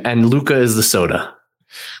 And Luca is the soda.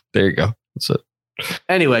 There you go. That's it.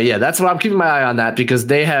 Anyway, yeah, that's what I'm keeping my eye on, that because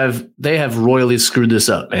they have royally screwed this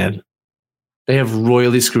up, man. They have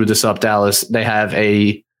royally screwed this up, Dallas. They have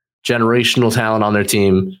a generational talent on their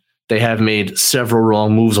team. They have made several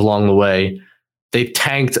wrong moves along the way. They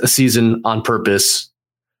tanked a season on purpose.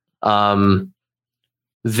 You're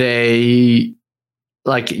going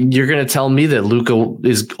to tell me that Luka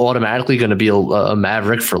is automatically going to be a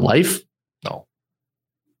Maverick for life? No,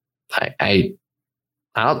 I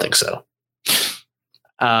don't think so.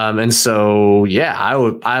 And so, yeah,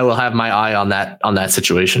 I will have my eye on that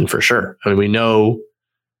situation for sure. I mean, we know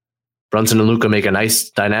Brunson and Luka make a nice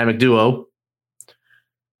dynamic duo.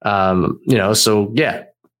 So yeah,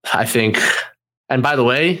 I think, and by the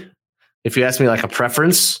way, if you ask me like a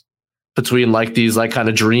preference between like these like kind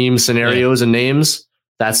of dream scenarios and names,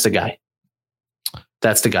 that's the guy.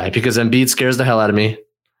 That's the guy, because Embiid scares the hell out of me.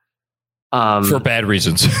 For bad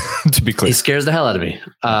reasons, to be clear. He scares the hell out of me.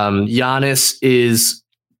 Giannis is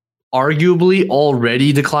arguably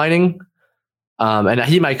already declining. And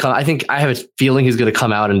he might come. I have a feeling he's going to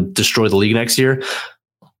come out and destroy the league next year.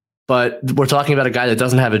 But we're talking about a guy that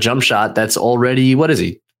doesn't have a jump shot. That's already, what is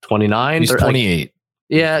he? 29? He's 28.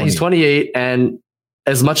 He's 28. And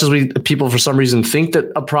as much as people for some reason think that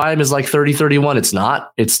a prime is like 30, 31, it's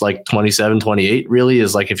not. It's like 27, 28 really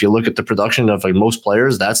is like, if you look at the production of like most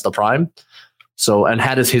players, that's the prime. So, and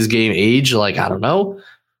how does his game age? Like, I don't know.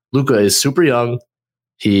 Luka is super young.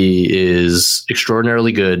 He is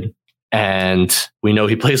extraordinarily good. And we know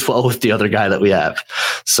he plays well with the other guy that we have.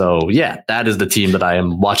 So yeah, that is the team that I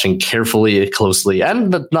am watching carefully, closely,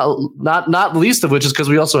 and but not least of which is because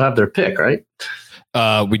we also have their pick, right?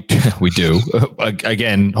 We do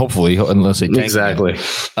again, hopefully, unless they tank exactly.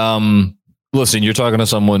 Listen, you're talking to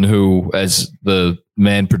someone who, as the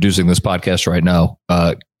man producing this podcast right now,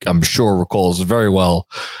 I'm sure recalls very well,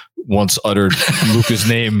 once uttered Luka's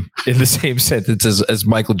name in the same sentence as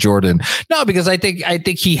Michael Jordan. No, because I think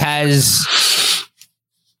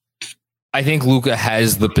Luka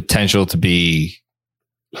has the potential to be.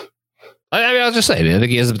 I'll just say it. I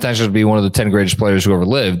think he has the potential to be one of the 10 greatest players who ever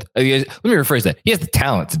lived. Let me rephrase that. He has the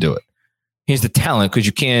talent to do it. He has the talent because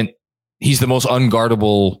he's the most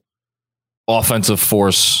unguardable offensive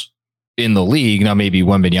force in the league. Now, maybe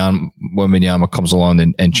when Wembanyama comes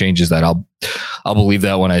along and changes that, I'll believe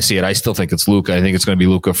that when I see it. I still think it's Luka. I think it's going to be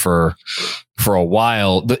Luka for a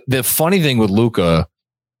while. The funny thing with Luka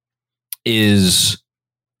is,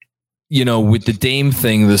 with the Dame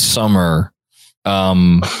thing this summer,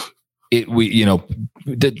 all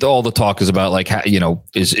the talk is about like,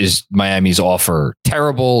 is Miami's offer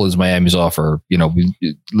terrible? Is Miami's offer,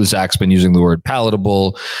 Zach's been using the word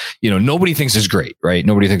palatable. Nobody thinks it's great, right?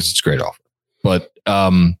 Nobody thinks it's a great offer, but,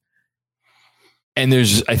 and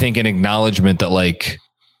there's, I think, an acknowledgement that like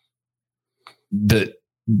they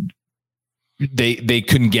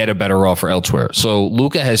couldn't get a better offer elsewhere. So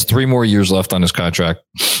Luka has 3 more years left on his contract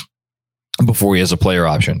before he has a player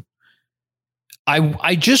option.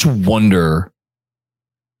 I just wonder,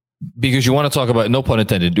 because you want to talk about, no pun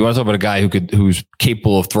intended, you want to talk about a guy who's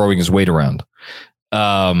capable of throwing his weight around,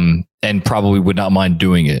 and probably would not mind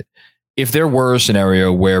doing it. If there were a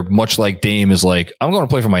scenario where, much like Dame is like, I'm going to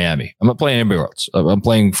play for Miami, I'm not playing anybody else, I'm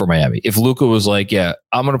playing for Miami. If Luka was like, yeah,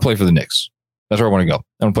 I'm going to play for the Knicks, that's where I want to go. I'm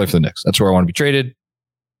going to play for the Knicks. That's where I want to be traded.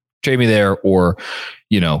 Trade me there, or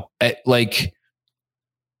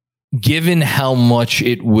given how much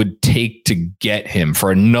it would take to get him, for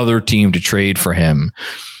another team to trade for him,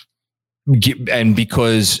 and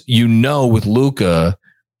because with Luka,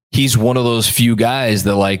 he's one of those few guys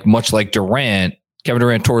that, like, much like Durant, Kevin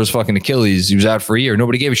Durant tore his fucking Achilles. He was out for a year.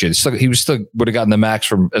 Nobody gave a shit. He would have gotten the max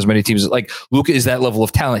from as many teams. Like, Luka is that level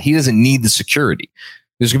of talent. He doesn't need the security.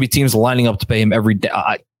 There's going to be teams lining up to pay him every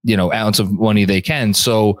ounce of money they can.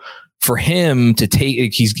 So for him to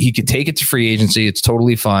take, he could take it to free agency. It's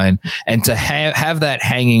totally fine. And to have that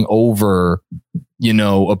hanging over,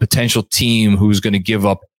 a potential team who's going to give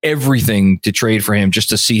up everything to trade for him just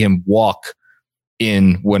to see him walk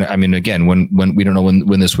in when we don't know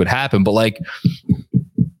when this would happen, but like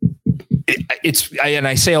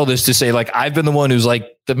I say all this to say, like, I've been the one who's like,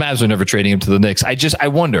 the Mavs are never trading him to the Knicks. I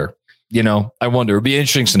wonder, it'd be an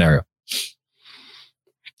interesting scenario.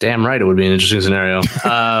 Damn right. It would be an interesting scenario.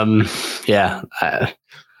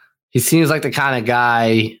 He seems like the kind of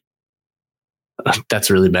guy. That's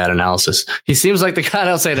really bad analysis. He seems like the kind.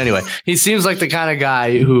 I'll say it anyway. He seems like the kind of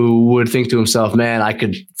guy who would think to himself, "Man, I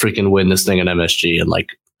could freaking win this thing in MSG and like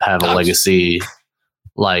have a legacy."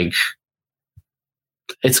 Like,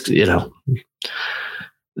 it's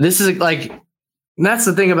this is like, that's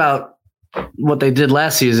the thing about what they did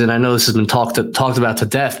last season. I know this has been talked about to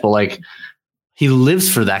death, but like, he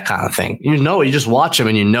lives for that kind of thing. You just watch him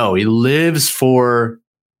and he lives for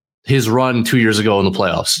his run 2 years ago in the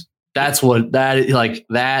playoffs. That's what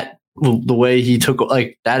the way he took,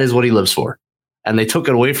 like, that is what he lives for. And they took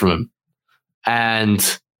it away from him. And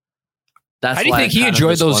that's how do you think he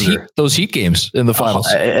enjoyed those Heat games in the finals?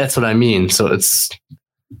 That's what I mean. So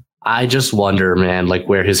I just wonder, man, like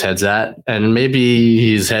where his head's at. And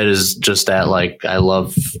maybe his head is just at like, I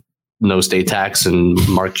love no state tax and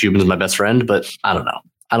Mark Cuban is my best friend, but I don't know.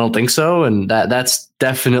 I don't think so. And that's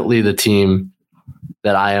definitely the team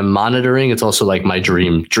that I am monitoring. It's also like my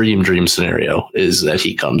dream scenario is that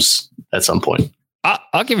he comes at some point.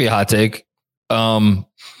 I'll give you a hot take.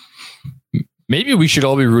 Maybe we should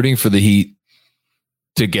all be rooting for the Heat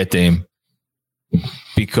to get Dame,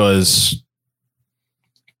 because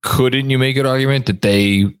couldn't you make an argument that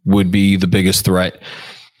they would be the biggest threat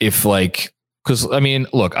if because I mean,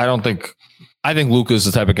 look, I think Luka's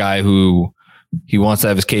the type of guy who he wants to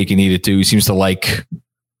have his cake and eat it too. He seems to like,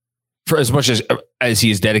 for as much as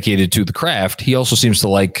he is dedicated to the craft, he also seems to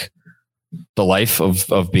like the life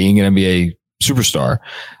of being an NBA superstar.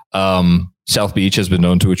 South Beach has been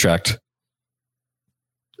known to attract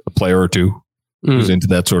a player or two who's into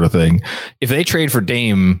that sort of thing. If they trade for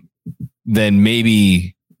Dame, then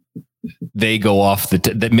maybe they go off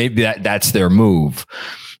maybe that's their move.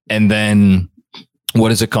 And then what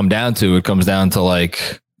does it come down to? It comes down to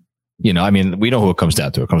like, I mean, we know who it comes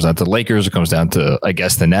down to. It comes down to the Lakers. It comes down to, I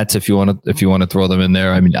guess, the Nets. If you want to throw them in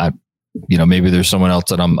there. I mean, maybe there's someone else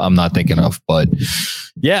that I'm not thinking of, but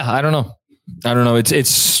yeah, I don't know.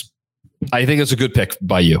 I think it's a good pick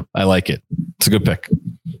by you. I like it. It's a good pick.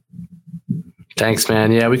 Thanks,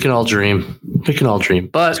 man. Yeah, we can all dream.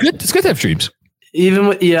 But it's good to have dreams.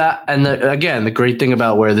 Even and again, the great thing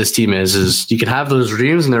about where this team is you can have those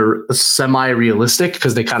dreams and they're semi-realistic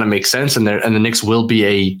because they kind of make sense, and the Knicks will be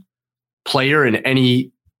a player in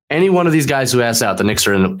any one of these guys who asks out. The Knicks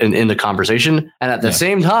are in the conversation, and at the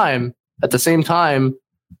same time,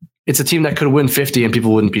 it's a team that could win 50 and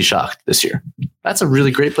people wouldn't be shocked this year. That's a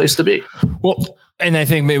really great place to be. Well, and I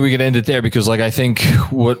think maybe we could end it there because, like, I think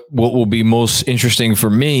what will be most interesting for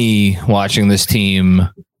me watching this team,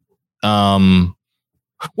 because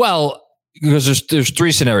there's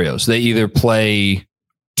three scenarios. They either play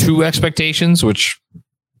to expectations, which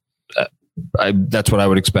that's what I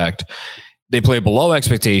would expect. They play below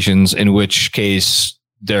expectations, in which case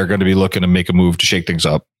they're going to be looking to make a move to shake things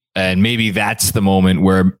up. And maybe that's the moment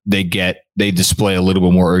where they display a little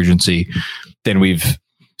bit more urgency than we've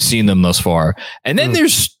seen them thus far. And then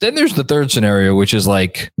there's the third scenario, which is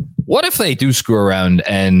like, what if they do screw around?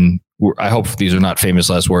 And I hope these are not famous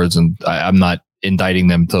last words, and I'm not indicting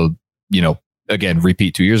them to, again,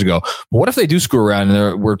 repeat 2 years ago. But what if they do screw around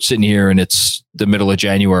and we're sitting here and it's the middle of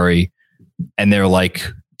January and they're like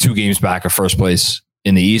 2 games back of first place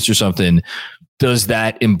in the East or something? Does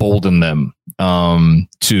that embolden them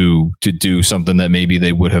to do something that maybe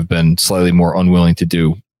they would have been slightly more unwilling to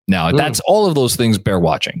do? Now, that's all of those things bear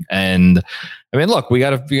watching. And I mean, look, we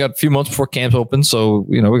got a few months before camps open, so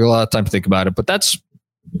we got a lot of time to think about it. But it's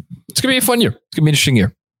gonna be a fun year. It's gonna be an interesting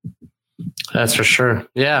year. That's for sure.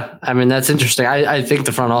 Yeah, I mean, that's interesting. I think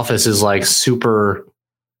the front office is like super.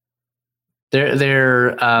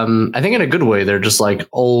 They're I think in a good way. They're just like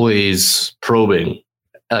always probing.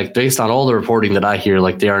 Like based on all the reporting that I hear,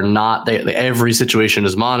 like they are not. Every situation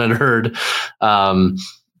is monitored.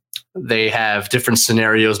 They have different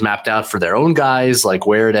scenarios mapped out for their own guys, like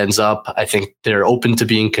where it ends up. I think they're open to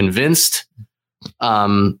being convinced.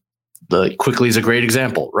 The Quickly is a great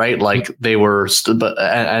example, right? Like they were,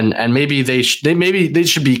 and maybe they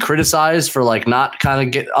should be criticized for like not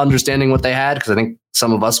kind of understanding what they had, because I think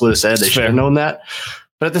some of us would have said they should have known that.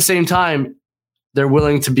 But at the same time, they're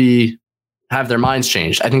willing to have their minds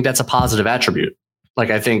changed. I think that's a positive attribute. Like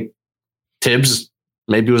I think Tibbs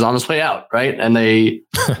maybe was on his way out, right? And they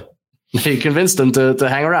convinced them to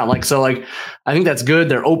hang around. Like, so like, I think that's good.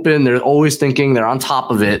 They're open. They're always thinking. They're on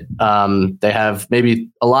top of it. They have maybe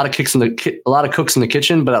a lot of cooks in the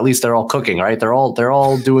kitchen, but at least they're all cooking, right? They're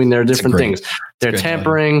all doing their different things. They're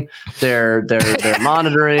tampering. They're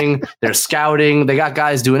monitoring. They're scouting. They got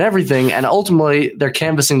guys doing everything, and ultimately they're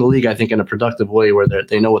canvassing the league, I think, in a productive way where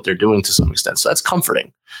they know what they're doing to some extent. So that's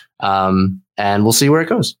comforting. And we'll see where it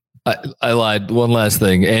goes. I lied. One last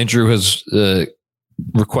thing. Andrew has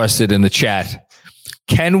requested in the chat,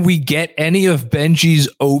 can we get any of Benjy's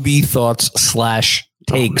OB thoughts /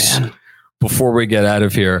 takes before we get out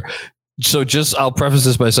of here? So I'll preface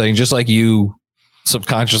this by saying, just like you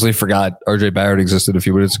subconsciously forgot RJ Barrett existed a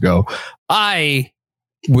few minutes ago, I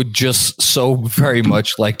would just so very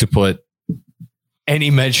much like to put any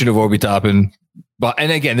mention of Obi Toppin. But,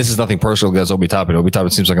 and again, this is nothing personal against Obi Toppin. Obi Toppin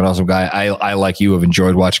seems like an awesome guy. I like you, have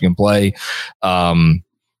enjoyed watching him play.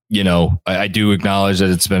 I do acknowledge that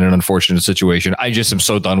it's been an unfortunate situation. I just am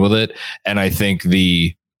so done with it. And I think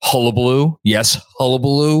the hullabaloo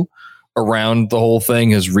around the whole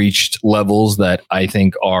thing has reached levels that I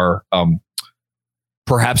think are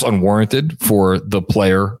perhaps unwarranted for the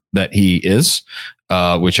player that he is,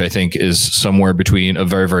 which I think is somewhere between a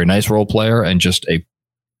very, very nice role player and just a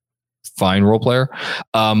fine role player.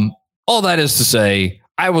 All that is to say,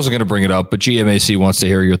 I wasn't going to bring it up, but GMAC wants to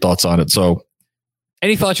hear your thoughts on it. So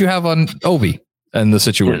any thoughts you have on Obi and the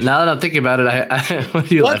situation? Now that I'm thinking about it,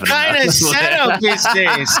 what kind of setup is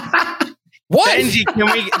this? What? Benjy,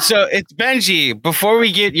 so it's Benjy. Before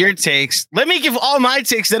we get your takes, let me give all my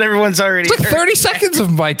takes that everyone's already heard. 30 heard. seconds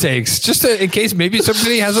of my takes, just in case maybe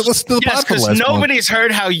somebody hasn't listened to the podcast. Because nobody's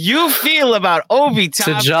heard how you feel about Obi.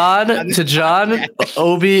 To John,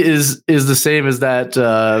 Obi is the same as that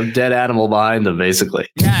dead animal behind him, basically.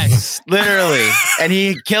 Yes, literally. And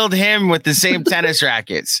he killed him with the same tennis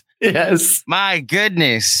rackets. Yes. My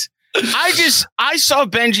goodness. I saw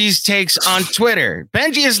Benjy's takes on Twitter.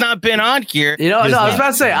 Benjy has not been on here. I was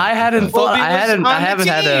about to say I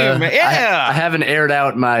haven't aired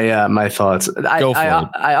out my thoughts.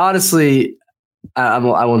 I honestly, I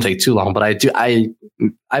won't take too long, but I've been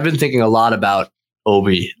thinking a lot about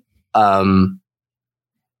Obi.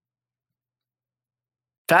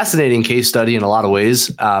 Fascinating case study in a lot of ways.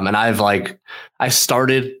 And I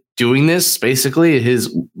started doing this basically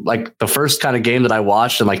the first kind of game that I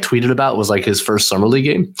watched and tweeted about was his first summer league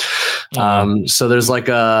game. So there's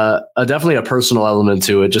a definitely a personal element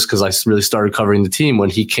to it just because I really started covering the team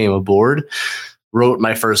when he came aboard, wrote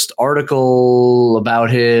my first article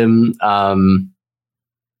about him. And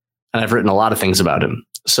I've written a lot of things about him.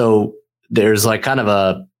 So there's kind of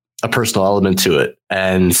a personal element to it.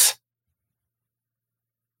 And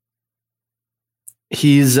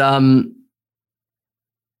he's,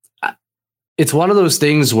 it's one of those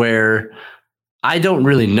things where I don't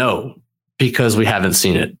really know because we haven't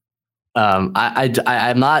seen it. I'm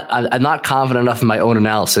not confident enough in my own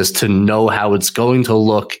analysis to know how it's going to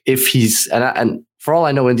look if he's and for all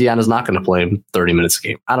I know, Indiana's not going to play him 30 minutes a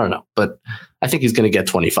game. I don't know, but I think he's going to get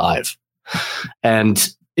 25.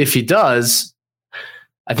 And if he does,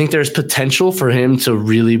 I think there's potential for him to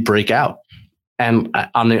really break out. And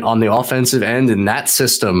on the offensive end in that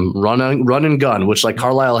system, run and gun, which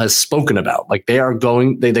Carlisle has spoken about, they are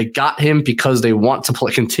going, they got him because they want to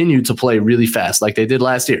continue to play really fast, like they did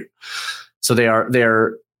last year. So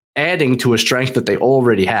they're adding to a strength that they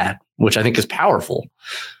already had, which I think is powerful.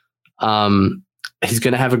 He's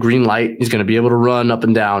going to have a green light. He's going to be able to run up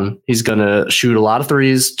and down. He's going to shoot a lot of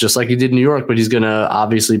threes, just like he did in New York. But he's going to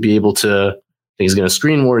obviously be able to. He's going to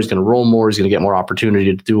screen more. He's going to roll more. He's going to get more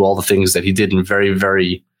opportunity to do all the things that he did in very,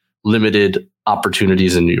 very limited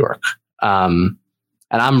opportunities in New York. And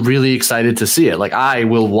I'm really excited to see it. I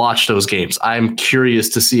will watch those games. I'm curious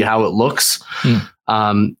to see how it looks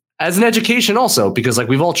as an education also, because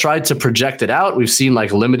we've all tried to project it out. We've seen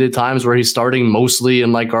limited times where he's starting mostly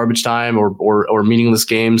in garbage time or meaningless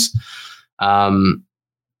games.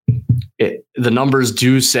 The numbers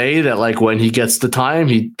do say that when he gets the time,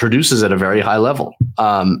 he produces at a very high level.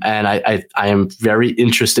 And I am very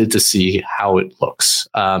interested to see how it looks.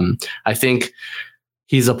 I think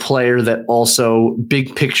he's a player that also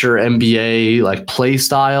big picture NBA play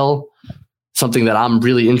style. Something that I'm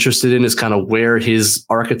really interested in is kind of where his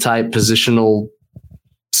archetype positional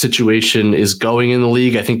situation is going in the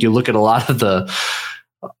league. I think you look at a lot of the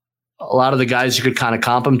guys you could kind of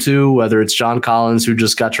comp him to, whether it's John Collins, who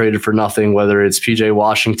just got traded for nothing, whether it's PJ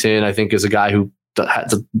Washington, I think is a guy who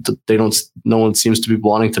no one seems to be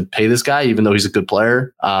wanting to pay this guy, even though he's a good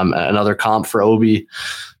player. Another comp for Obi.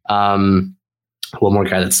 One more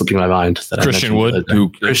guy that's slipping my mind. Christian Wood.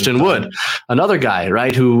 Christian Wood, another guy,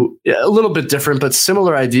 right? Who a little bit different, but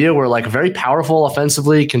similar idea where very powerful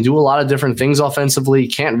offensively, can do a lot of different things offensively,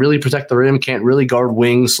 can't really protect the rim, can't really guard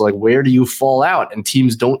wings. So where do you fall out? And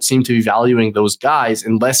teams don't seem to be valuing those guys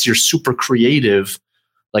unless you're super creative,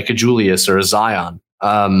 like a Julius or a Zion,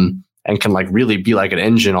 and can really be an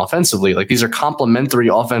engine offensively. These are complementary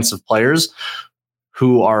offensive players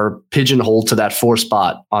who are pigeonholed to that 4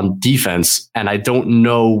 spot on defense. And I don't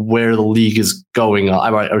know where the league is going,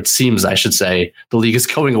 or it seems, I should say, the league is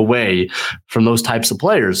going away from those types of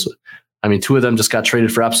players. I mean, 2 of them just got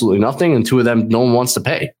traded for absolutely nothing, and 2 of them no one wants to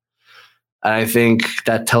pay. And I think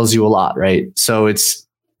that tells you a lot, right? So it's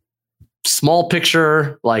small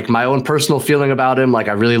picture, my own personal feeling about him. I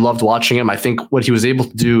really loved watching him. I think what he was able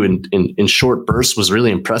to do in short bursts was really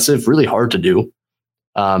impressive, really hard to do.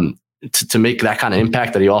 To make that kind of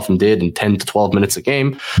impact that he often did in 10 to 12 minutes a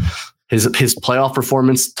game. His playoff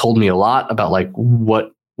performance told me a lot about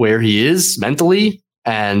where he is mentally,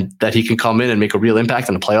 and that he can come in and make a real impact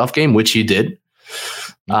in a playoff game, which he did.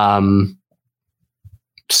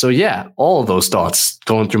 So yeah, all of those thoughts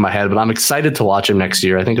going through my head, but I'm excited to watch him next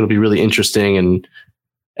year. I think it'll be really interesting and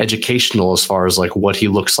educational as far as like what he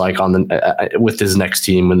looks like on the with his next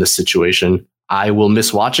team in this situation. I will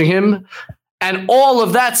miss watching him. And all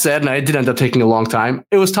of that said, and I did end up taking a long time.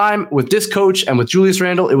 It was time with this coach and with Julius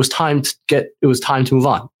Randle. It was time to move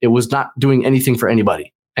on. It was not doing anything for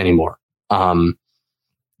anybody anymore.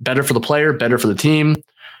 Better for the player, better for the team.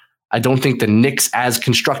 I don't think the Knicks, as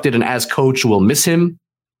constructed and as coach, will miss him.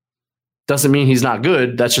 Doesn't mean he's not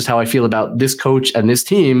good. That's just how I feel about this coach and this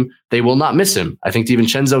team. They will not miss him. I think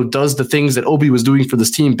DiVincenzo does the things that Obi was doing for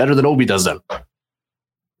this team better than Obi does them.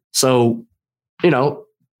 So,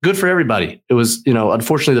 good for everybody. It was,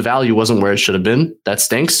 unfortunately, the value wasn't where it should have been. That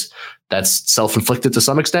stinks. That's self-inflicted to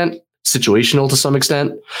some extent, situational to some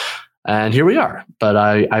extent. And here we are. But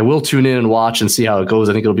I will tune in and watch and see how it goes.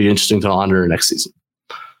 I think it'll be interesting to honor next season.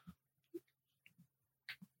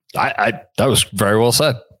 That was very well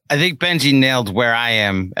said. I think Benjy nailed where I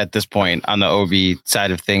am at this point on the Obi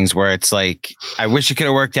side of things, where it's like, I wish it could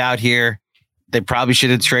have worked out here. They probably should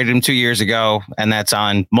have traded him 2 years ago, and that's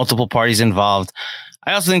on multiple parties involved.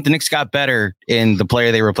 I also think the Knicks got better in the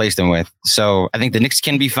player they replaced him with. So I think the Knicks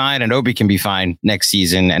can be fine and Obi can be fine next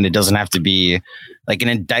season. And it doesn't have to be like an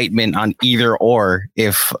indictment on either or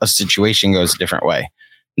if a situation goes a different way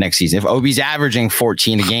next season. If Obi's averaging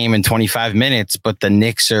 14 a game in 25 minutes, but the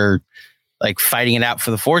Knicks are like fighting it out for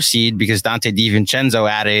the 4 seed because Dante DiVincenzo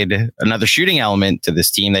added another shooting element to this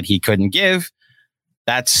team that he couldn't give,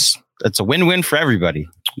 that's a win-win for everybody.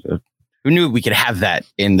 Who knew we could have that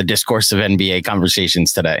in the discourse of NBA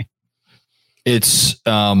conversations today? It's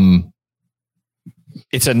a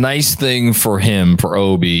nice thing for him, for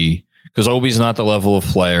Obi, because Obi's not the level of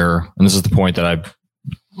player. And this is the point that I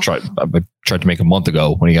tried to make a month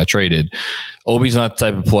ago when he got traded. Obi's not the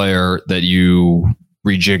type of player that you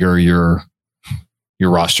rejigger your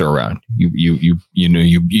roster around.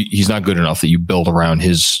 He's not good enough that you build around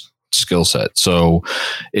his skill set. So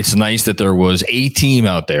it's nice that there was a team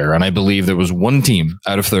out there, and I believe there was one team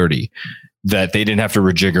out of 30 that they didn't have to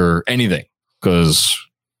rejigger anything, because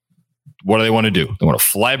what do they want to do? They want to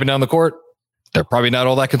fly up and down the court. They're probably not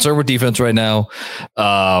all that concerned with defense right now.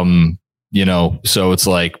 So it's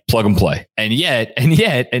like plug and play. And yet,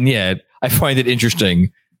 I find it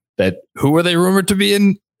interesting that who are they rumored to be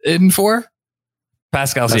in for?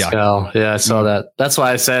 Pascal Siakam. Yeah, I saw that. That's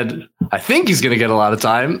why I said I think he's going to get a lot of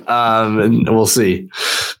time, and we'll see.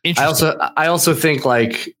 I also think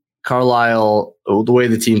like Carlisle, the way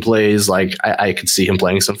the team plays, like I could see him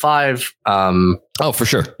playing some 5. Oh, for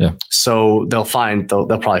sure. Yeah. So they'll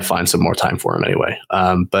probably find some more time for him anyway.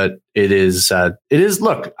 But it is.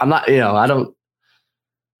 Look, I'm not.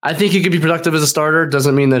 I think he could be productive as a starter.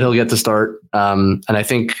 Doesn't mean that he'll get to start. And I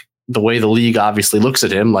think the way the league obviously looks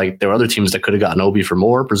at him, like there were other teams that could have gotten Obi for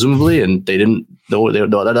more, presumably, and they didn't.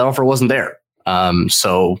 That offer wasn't there.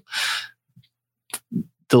 So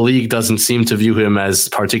the league doesn't seem to view him as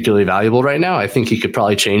particularly valuable right now. I think he could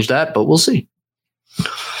probably change that, but we'll see.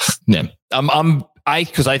 Yeah,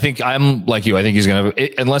 because I think I'm like you. I think he's going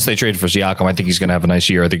to, unless they trade for Siakam, I think he's going to have a nice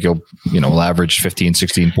year. I think he'll average 15,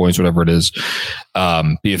 16 points, whatever it is.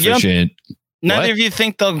 Be efficient. Neither of you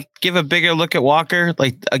think they'll give a bigger look at Walker?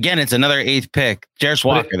 Like, again, it's another 8th pick. Jarris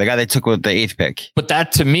Walker, the guy they took with the 8th pick. But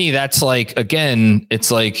that, to me, that's like, again,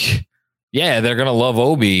 it's like, yeah, they're going to love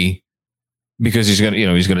Obi because he's going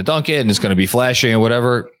to dunk it and it's going to be flashy and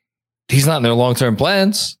whatever. He's not in their long-term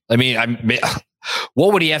plans. I mean,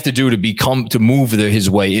 what would he have to do to move his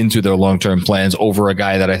way into their long-term plans over a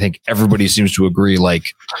guy that I think everybody seems to agree,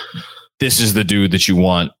 like, this is the dude that you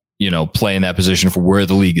want, play in that position for where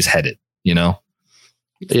the league is headed. Yeah,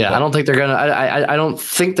 I don't think they're gonna. I don't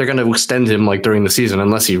think they're gonna extend him like during the season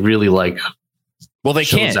unless he really like. Well, they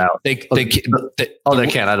can't. They can't. I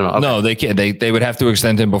don't know. Okay. No, they can't. They would have to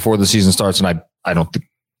extend him before the season starts, and I don't think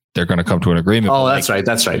they're going to come to an agreement. Oh, that's right.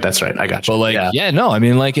 I got you. But no, I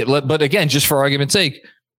mean, but again, just for argument's sake,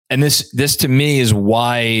 and this to me is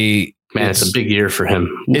why. Man, it's a big year for him.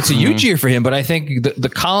 It's a huge year for him, but I think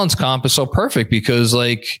the Collins comp is so perfect because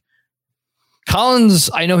like. Collins,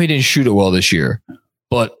 I know he didn't shoot it well this year,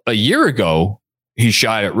 but a year ago he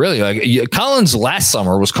shot it really. Like Collins last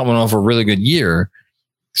summer was coming off a really good year.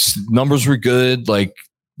 Numbers were good,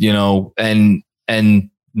 and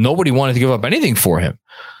nobody wanted to give up anything for him.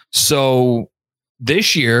 So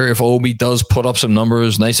this year, if Obi does put up some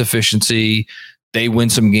numbers, nice efficiency, they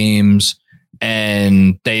win some games,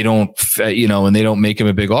 and they don't, and they don't make him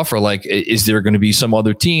a big offer. Like, is there going to be some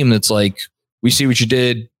other team that's like, we see what you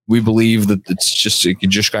did? we believe that it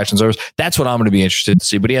can just scratch the surface. That's what I'm going to be interested to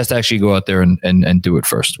see. But he has to actually go out there and do it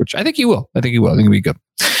first, which I think he will. I think it'll be good.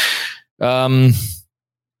 All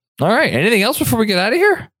right. Anything else before we get out of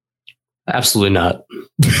here? Absolutely not.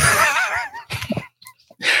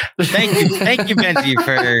 Thank you, Benjy,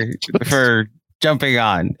 for jumping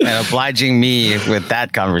on and obliging me with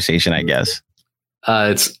that conversation, I guess.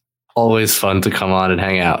 It's always fun to come on and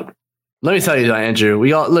hang out. Let me tell you, Andrew,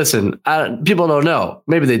 we all listen. People don't know.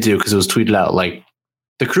 Maybe they do because it was tweeted out. Like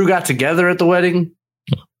the crew got together at the wedding.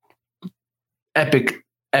 Epic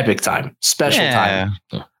time, special time.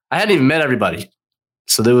 I hadn't even met everybody,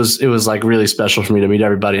 so it was like really special for me to meet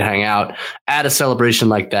everybody and hang out at a celebration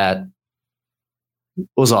like that. It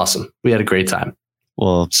was awesome. We had a great time.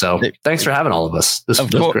 Well, so thanks for having all of us. This was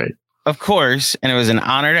great. Of course, and it was an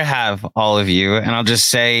honor to have all of you. And I'll just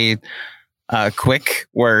say a quick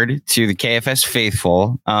word to the KFS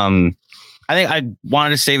faithful. I think I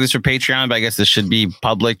wanted to save this for Patreon, but I guess this should be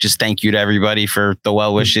public. Just thank you to everybody for the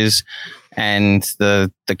well wishes and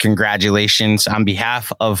the congratulations on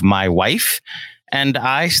behalf of my wife and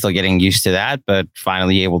I. Still getting used to that, but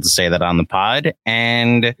finally able to say that on the pod.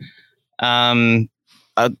 And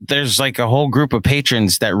there's like a whole group of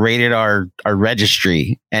patrons that rated our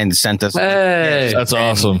registry and sent us. Hey, that's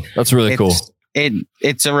awesome. That's really cool.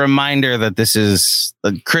 It's a reminder that this is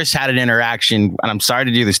Chris had an interaction, and I'm sorry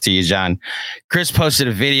to do this to you, John. Chris posted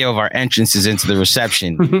a video of our entrances into the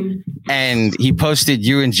reception, and he posted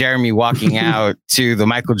you and Jeremy walking out to the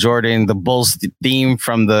Michael Jordan, the Bulls theme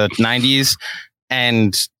from the 90s,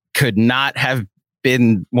 and could not have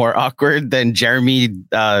been more awkward than Jeremy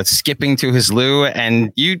skipping to his loo,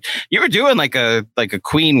 and you were doing like a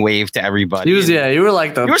queen wave to everybody. You were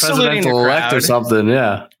like the presidential elect or something.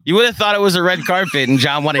 Yeah, you would have thought it was a red carpet, and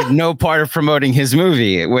John wanted no part of promoting his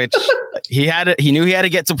movie, which he knew he had to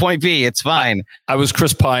get to point B. It's fine. I was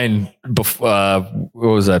Chris Pine before. What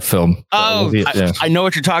was that film? Oh, I know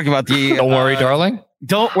what you're talking about. The Don't Worry, Darling.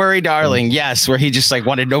 Don't Worry, Darling. Yes, where he just like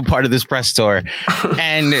wanted no part of this press tour.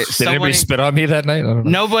 And did anybody spit on me that night? I don't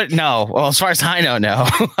know. No. Well, as far as I know, no.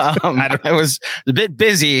 I was a bit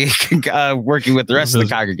busy working with the rest of the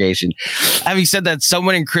congregation. Having said that,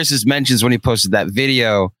 someone in Chris's mentions when he posted that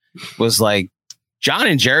video was like, John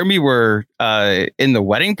and Jeremy were in the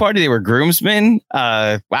wedding party. They were groomsmen.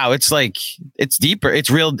 Wow, it's deeper. It's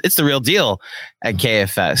real. It's the real deal at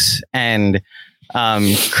KFS. And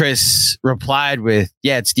Chris replied with,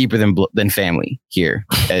 yeah, it's deeper than family here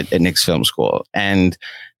at Nick's Film School. And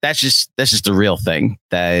that's just the real thing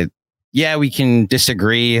that, yeah, we can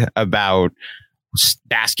disagree about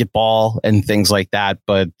basketball and things like that,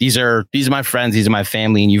 but these are my friends, these are my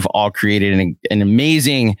family, and you've all created an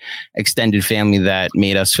amazing extended family that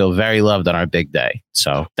made us feel very loved on our big day.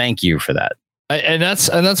 So thank you for that. And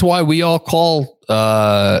that's why we all call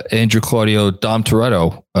Andrew Claudio Dom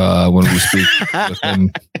Toretto when we speak with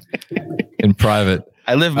him in private.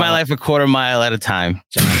 I live my life a quarter mile at a time.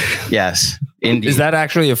 Yes, indeed. Is that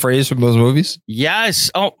actually a phrase from those movies? Yes.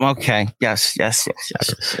 Oh, okay. Yes.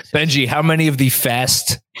 Benjy, how many of the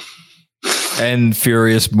Fast and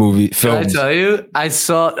Furious films? Can I tell you? I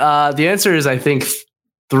saw the answer is I think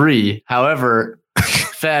 3. However,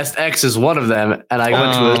 Fast X is one of them, and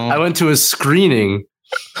I went to a screening.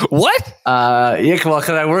 What? Yeah, well, because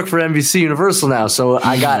I work for NBC Universal now, so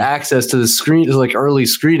I got access to the like early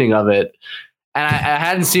screening of it, and I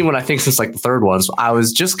hadn't seen one I think since like the 3rd one. So I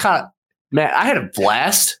was just kind of, man, I had a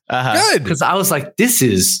blast. Good, because I was like, this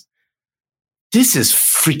is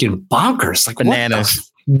freaking bonkers. Like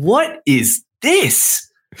bananas. What is this?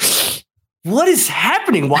 What is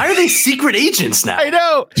happening? Why are they secret agents now? I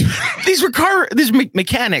know. These were these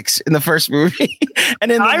mechanics in the first movie. And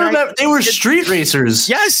then I remember they were street racers.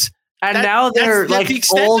 Yes. And now they're like the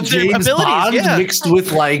all James Bond mixed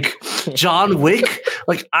with like John Wick.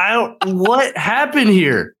 Like, what happened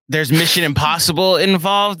here? There's Mission Impossible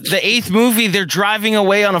involved. The 8th movie, they're driving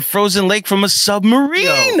away on a frozen lake from a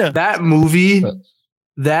submarine. Yo, that movie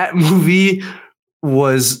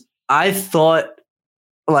was, I thought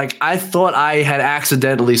I had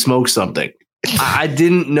accidentally smoked something. I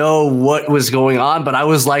didn't know what was going on, but I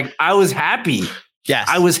was happy. Yes.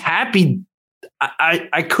 I was happy.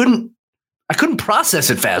 I couldn't process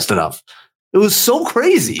it fast enough. It was so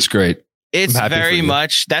crazy. It's great. It's very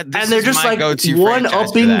much that. And they're just like one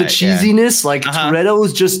upping the cheesiness. Yeah. Like Toretto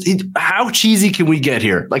is just, how cheesy can we get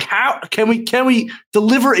here? Like, how can we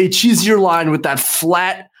deliver a cheesier line with that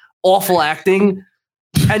flat, awful acting?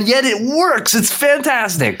 and yet it works. It's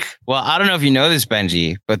fantastic. Well, I don't know if you know this,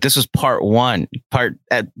 Benji, but this was part one.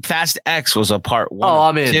 Fast X was a part one. Oh,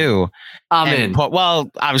 I'm in. Two. I'm in. Well,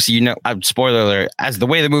 obviously, spoiler alert. As the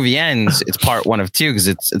way the movie ends, it's part one of two because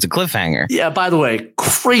it's a cliffhanger. Yeah. By the way,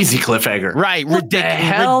 crazy cliffhanger. Right.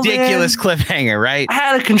 Ridiculous cliffhanger. Right.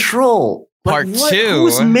 Out of control. Part two.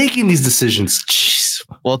 Who's making these decisions? Jeez.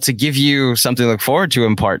 Well, to give you something to look forward to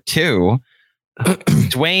in part two,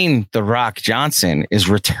 Dwayne "The Rock" Johnson is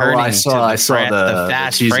returning I saw the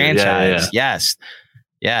Fast teaser. franchise. Yeah.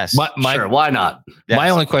 Yes. Sure, why not? Yes. My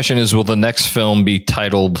only question is, will the next film be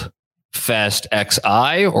titled Fast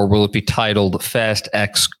XI or will it be titled Fast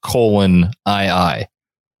X:II?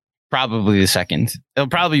 Probably the second. It'll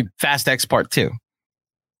probably be Fast X Part 2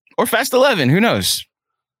 or Fast 11. Who knows?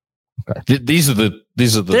 Okay. These are the.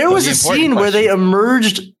 There was a scene where they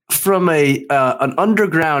emerged from an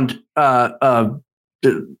underground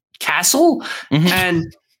castle,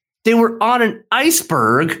 and they were on an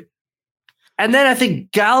iceberg. And then I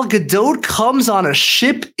think Gal Gadot comes on a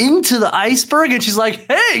ship into the iceberg, and she's like,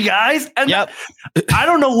 "Hey guys!" And I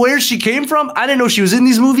don't know where she came from. I didn't know she was in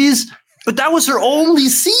these movies, but that was her only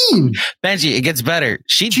scene. Benji, it gets better.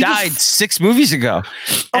 She died 6 movies ago,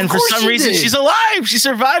 and for some reason she's alive. She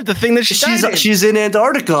survived the thing that died in. She's in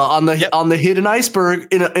Antarctica on the hidden iceberg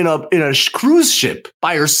in a cruise ship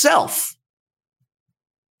by herself.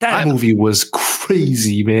 That movie was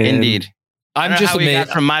crazy, man. Indeed. I'm just amazed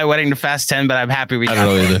from My Wedding to Fast 10, but I'm happy we got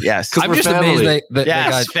it. Yes. I'm just amazed that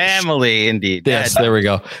yes, family, indeed. Yes, there we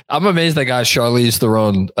go. I'm amazed they got Charlize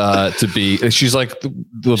Theron to be. She's like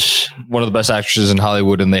one of the best actresses in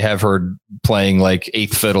Hollywood, and they have her playing like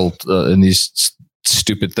eighth fiddle in these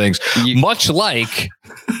stupid things. Much like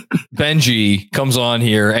Benji comes on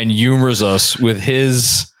here and humors us with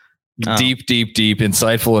his deep,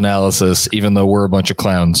 insightful analysis, even though we're a bunch of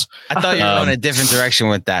clowns. I thought you were going a different direction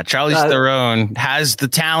with that. Charlize Theron has the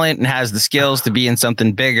talent and has the skills to be in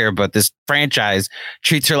something bigger, but this franchise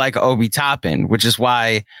treats her like Obi Toppin, which is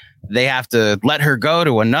why they have to let her go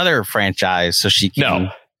to another franchise so she can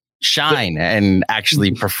shine and actually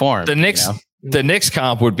perform. The next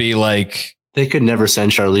comp would be like, they could never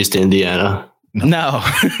send Charlize to Indiana. No.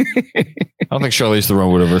 I don't think Charlize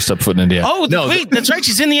Theron would ever step foot in India. Oh, wait, that's right.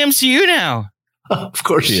 She's in the MCU now. Of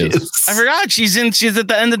course she is. I forgot she's at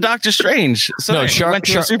the end of Doctor Strange. So went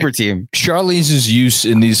to a super team. Charlize's use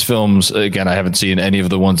in these films, again, I haven't seen any of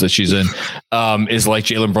the ones that she's in, is like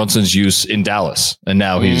Jalen Brunson's use in Dallas, and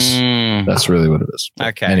now that's really what it is.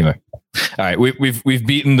 Okay. Anyway, all right, we've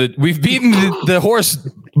beaten the horse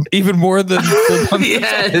even more than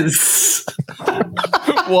yes.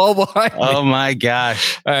 Wall behind. Oh my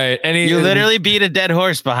gosh! All right, you literally beat a dead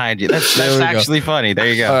horse behind you. That's actually funny. There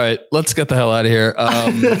you go. All right, let's get the hell out of here.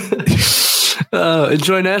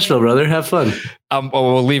 Enjoy Nashville, brother. Have fun.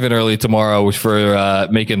 We're leaving early tomorrow for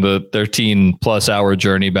making the 13+ hour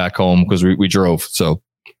journey back home because we drove. So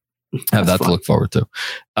have that to look forward to.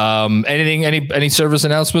 Any service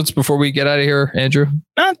announcements before we get out of here, Andrew?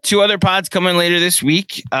 2 other pods coming later this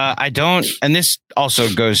week. And this also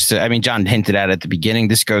goes to, John hinted at the beginning.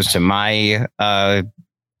 This goes to my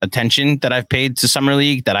attention that I've paid to Summer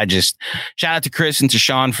League, that I just shout out to Chris and to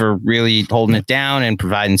Sean for really holding it down and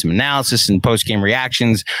providing some analysis and post-game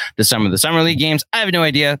reactions to some of the Summer League games. I have no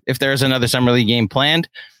idea if there's another Summer League game planned.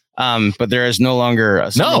 But there is no longer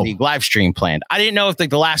a Summer League live stream planned. I didn't know if the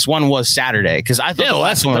last one was Saturday, because I thought the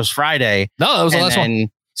last one was Friday. No, that was the last one.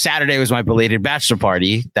 Saturday was my belated bachelor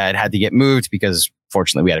party that had to get moved because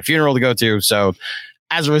fortunately we had a funeral to go to. So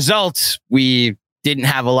as a result, we didn't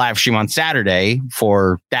have a live stream on Saturday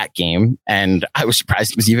for that game, and I was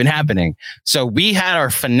surprised it was even happening. So we had our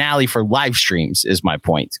finale for live streams, is my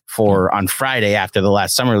point, for on Friday after the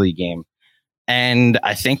last Summer League game. And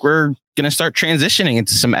I think we're going to start transitioning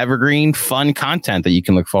into some evergreen, fun content that you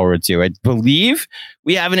can look forward to. I believe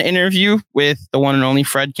we have an interview with the one and only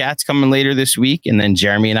Fred Katz coming later this week. And then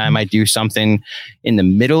Jeremy and I might do something in the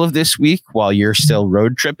middle of this week while you're still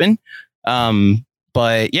road tripping.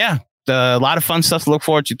 But yeah, a lot of fun stuff to look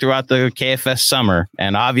forward to throughout the KFS summer.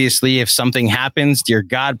 And obviously, if something happens, dear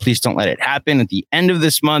God, please don't let it happen at the end of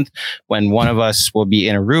this month when one of us will be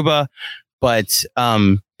in Aruba. But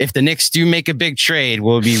if the Knicks do make a big trade,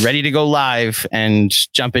 we'll be ready to go live and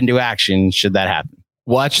jump into action should that happen.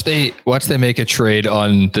 Watch they make a trade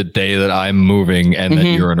on the day that I'm moving and then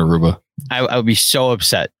you're in Aruba. I would be so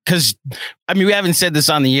upset because, we haven't said this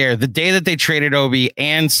on the air. The day that they traded Obi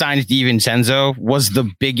and signed DiVincenzo was the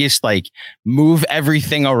biggest, move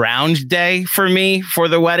everything around day for me for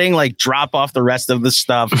the wedding. Drop off the rest of the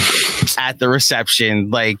stuff at the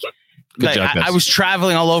reception. I was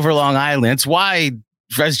traveling all over Long Island. It's why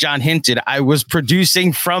as John hinted, I was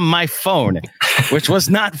producing from my phone, which was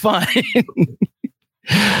not fun.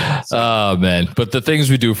 Oh man, but the things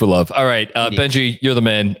we do for love. All right, Benjy, you're the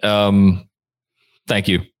man. Thank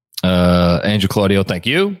you. Andrew, Claudio, thank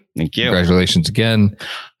you. Thank you. Congratulations again.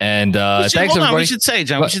 And thanks everybody. We should say,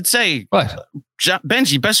 John, what? we should say, What?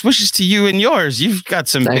 Benjy, best wishes to you and yours. You've got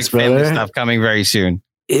some Thanks, big family brother. stuff coming very soon.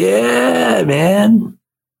 Yeah, man.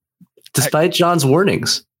 Despite John's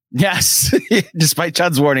warnings. Yes. Despite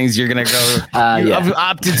John's warnings, you're going to go. You Yeah.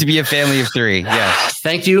 opted to be a family of 3. Yes.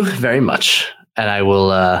 Thank you very much. And I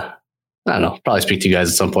will, I don't know, probably speak to you guys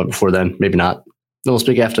at some point before then. Maybe not. Then we'll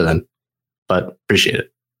speak after then. But appreciate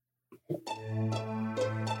it.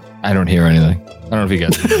 I don't hear anything. I don't know if you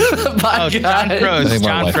guys. Bye, John guys. froze. I think my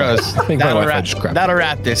John Wi-Fi- froze. I think my Wi-Fi just crapped. That'll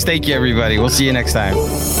wrap this. Thank you, everybody. We'll see you next time.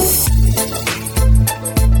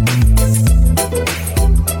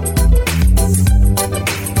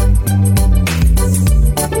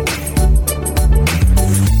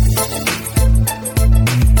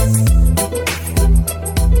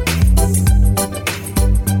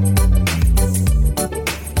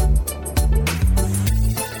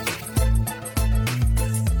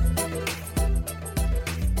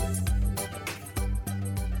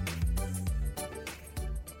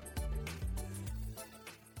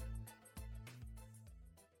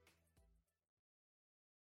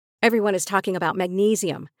 Everyone is talking about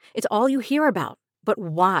magnesium. It's all you hear about. But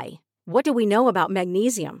why? What do we know about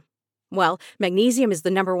magnesium? Well, magnesium is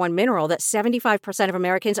the number one mineral that 75% of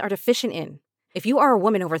Americans are deficient in. If you are a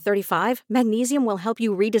woman over 35, magnesium will help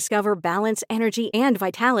you rediscover balance, energy, and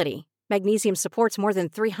vitality. Magnesium supports more than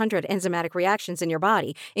 300 enzymatic reactions in your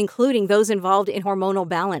body, including those involved in hormonal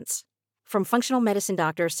balance. From functional medicine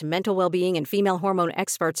doctors to mental well-being and female hormone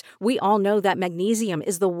experts, we all know that magnesium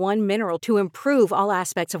is the one mineral to improve all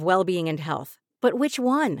aspects of well-being and health. But which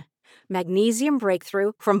one? Magnesium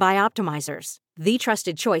Breakthrough from Bioptimizers, the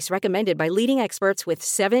trusted choice recommended by leading experts with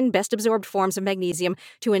 7 best-absorbed forms of magnesium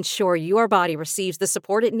to ensure your body receives the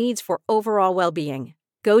support it needs for overall well-being.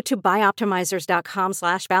 Go to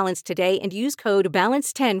bioptimizers.com/balance today and use code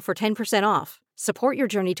BALANCE10 for 10% off. Support your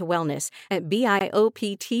journey to wellness at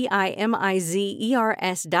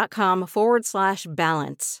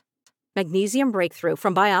bioptimizers.com/balance. Magnesium Breakthrough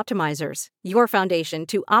from Bioptimizers, your foundation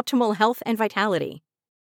to optimal health and vitality.